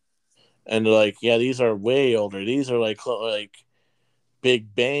years. And they're like, yeah, these are way older. These are like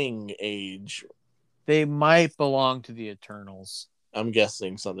Big Bang age. They might belong to the Eternals. I'm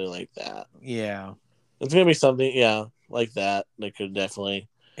guessing something like that. Yeah. It's gonna be something, yeah, like that. They could definitely.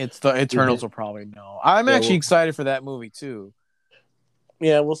 It's the Eternals will probably know. I'm Yeah, actually excited for that movie too.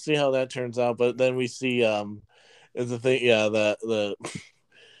 we'll see how that turns out. But then we see, is the thing, yeah, the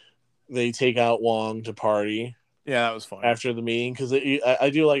they take out Wong to party Yeah, that was funny. after the meeting because I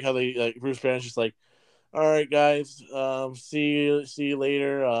do like how they like Bruce Banner's just like, all right, guys, see you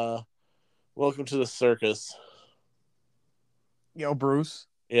later. Welcome to the circus. Bruce.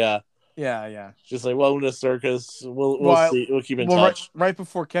 Yeah. Yeah. Just like, welcome to circus. We'll Well, see. We'll keep in well, touch. right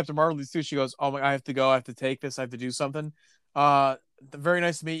before Captain Marvel leaves too, she goes, "Oh my, I have to go. I have to take this. I have to do something." Uh, very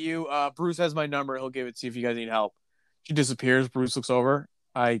nice to meet you. Bruce has my number. He'll give it to you if you guys need help. She disappears. Bruce looks over.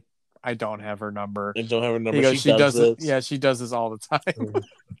 I don't have her number. I don't have her He number. goes, She she does does it. this. Yeah, she does this all the time.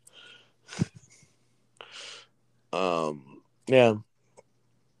 Yeah.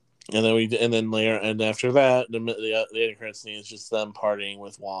 And then later, and after that, the end credit scene is just them partying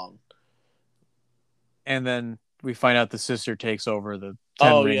with Wong. And then we find out the sister takes over the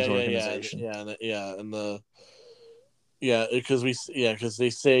Ten Oh Rings organization. because they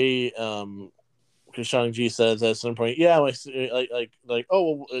say because Shang Chi says at some point, yeah,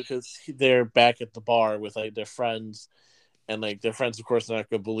 oh, because they're back at the bar with like their friends, and like their friends, of course, are not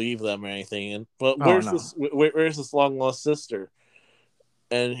going to believe them or anything. And but Oh no. where's this long lost sister?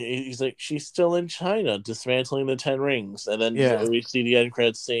 And he's like, she's still in China, dismantling the Ten Rings. And then Yeah. we see the end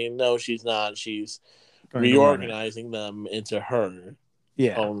credits saying, no, she's not. She's Going to run it. reorganizing them into her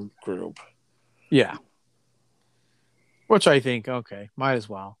Yeah. own group. Yeah. Which I think, okay, might as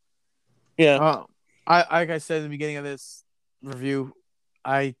well. Yeah. I like I said in the beginning of this review,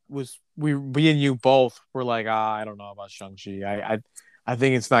 we and you both were like, I don't know about Shang-Chi. I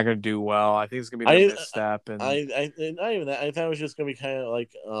think it's not gonna do well. I think it's gonna be another I misstep and not even that. I thought it was just gonna be kind of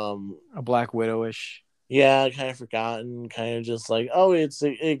like a Black Widow-ish. yeah, kind of forgotten, kind of just like, oh, it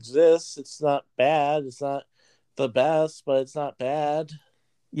exists. It's not bad. It's not the best, but it's not bad.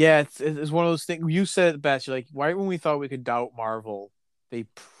 Yeah, it's one of those things. You said it best. You're like, right when we thought we could doubt Marvel, they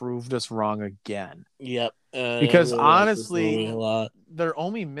proved us wrong again. Yep. I Because really like this honestly, movie a lot. their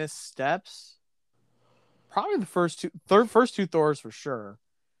only missteps, probably the first two Thors for sure,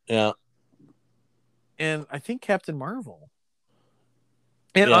 Yeah. and I think Captain Marvel.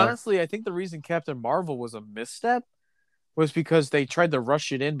 And Yeah. honestly, I think the reason Captain Marvel was a misstep was because they tried to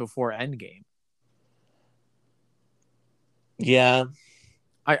rush it in before Endgame. Yeah.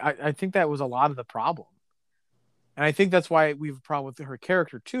 I think that was a lot of the problem. And I think that's why we have a problem with her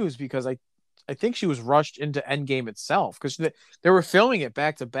character too, is because I think she was rushed into Endgame itself because they were filming it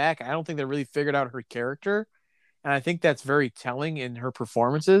back to back. I don't think they really figured out her character. And I think that's very telling in her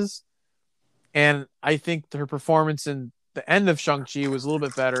performances. And I think her performance in the end of Shang-Chi was a little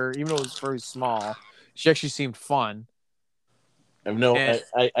bit better, even though it was very small. She actually seemed fun. I know. And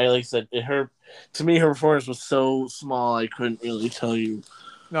I like I said, to me, her performance was so small. I couldn't really tell you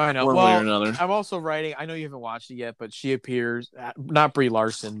no, I know. one way or Well, another. I'm also writing. I know you haven't watched it yet, but she appears, not Brie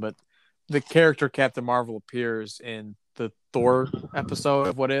Larson, but the character Captain Marvel appears in the Thor episode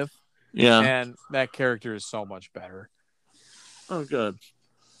of What If. Yeah. And that character is so much better. Oh, good.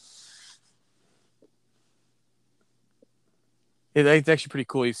 It's actually pretty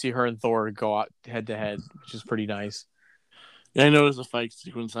cool. You see her and Thor go out head to head, which is pretty nice. Yeah, I noticed a fight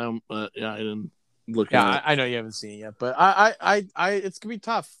sequence, but yeah, I didn't look Yeah, at it. I know you haven't seen it yet, but it's gonna be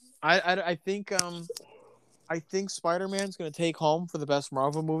tough. I think Spider-Man's gonna take home for the best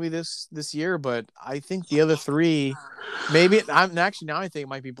Marvel movie this year, but I think the other three, maybe I'm actually now I think it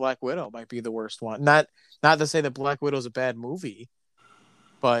might be Black Widow might be the worst one. Not to say that Black Widow's a bad movie,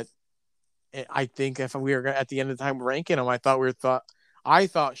 but I think if we were at the end of the time ranking them, I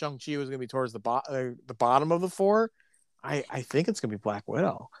thought Shang-Chi was gonna be towards the bottom of the four. I think it's gonna be Black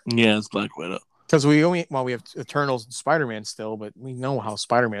Widow. Yeah, it's Black Widow. Because we have Eternals and Spider-Man still, but we know how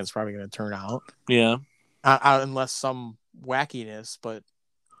Spider-Man's probably going to turn out. Yeah. Unless some wackiness, but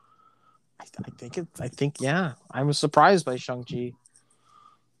I think yeah. I was surprised by Shang-Chi.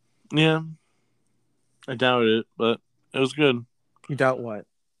 Yeah. I doubted it, but it was good. You doubt what?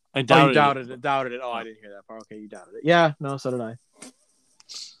 I Oh, you doubted it. doubted it. Oh, I didn't hear that part. Okay, you doubted it. Yeah, no, so did I.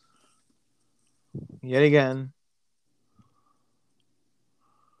 Yet again,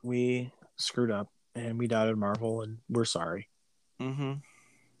 we screwed up and we doubted Marvel, and we're sorry. Mm-hmm.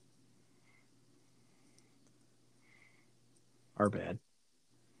 Our bad.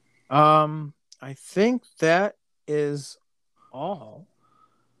 I think that is all.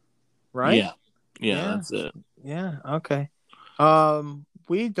 Right? Yeah, that's it. Yeah, okay.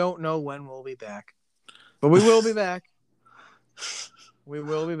 We don't know when we'll be back. But we will be back. We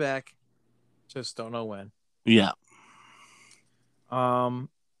will be back. Just don't know when. Yeah. And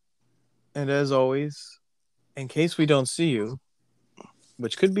as always, in case we don't see you,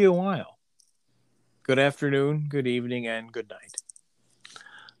 which could be a while, good afternoon, good evening, and good night.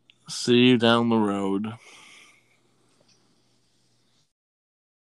 See you down the road.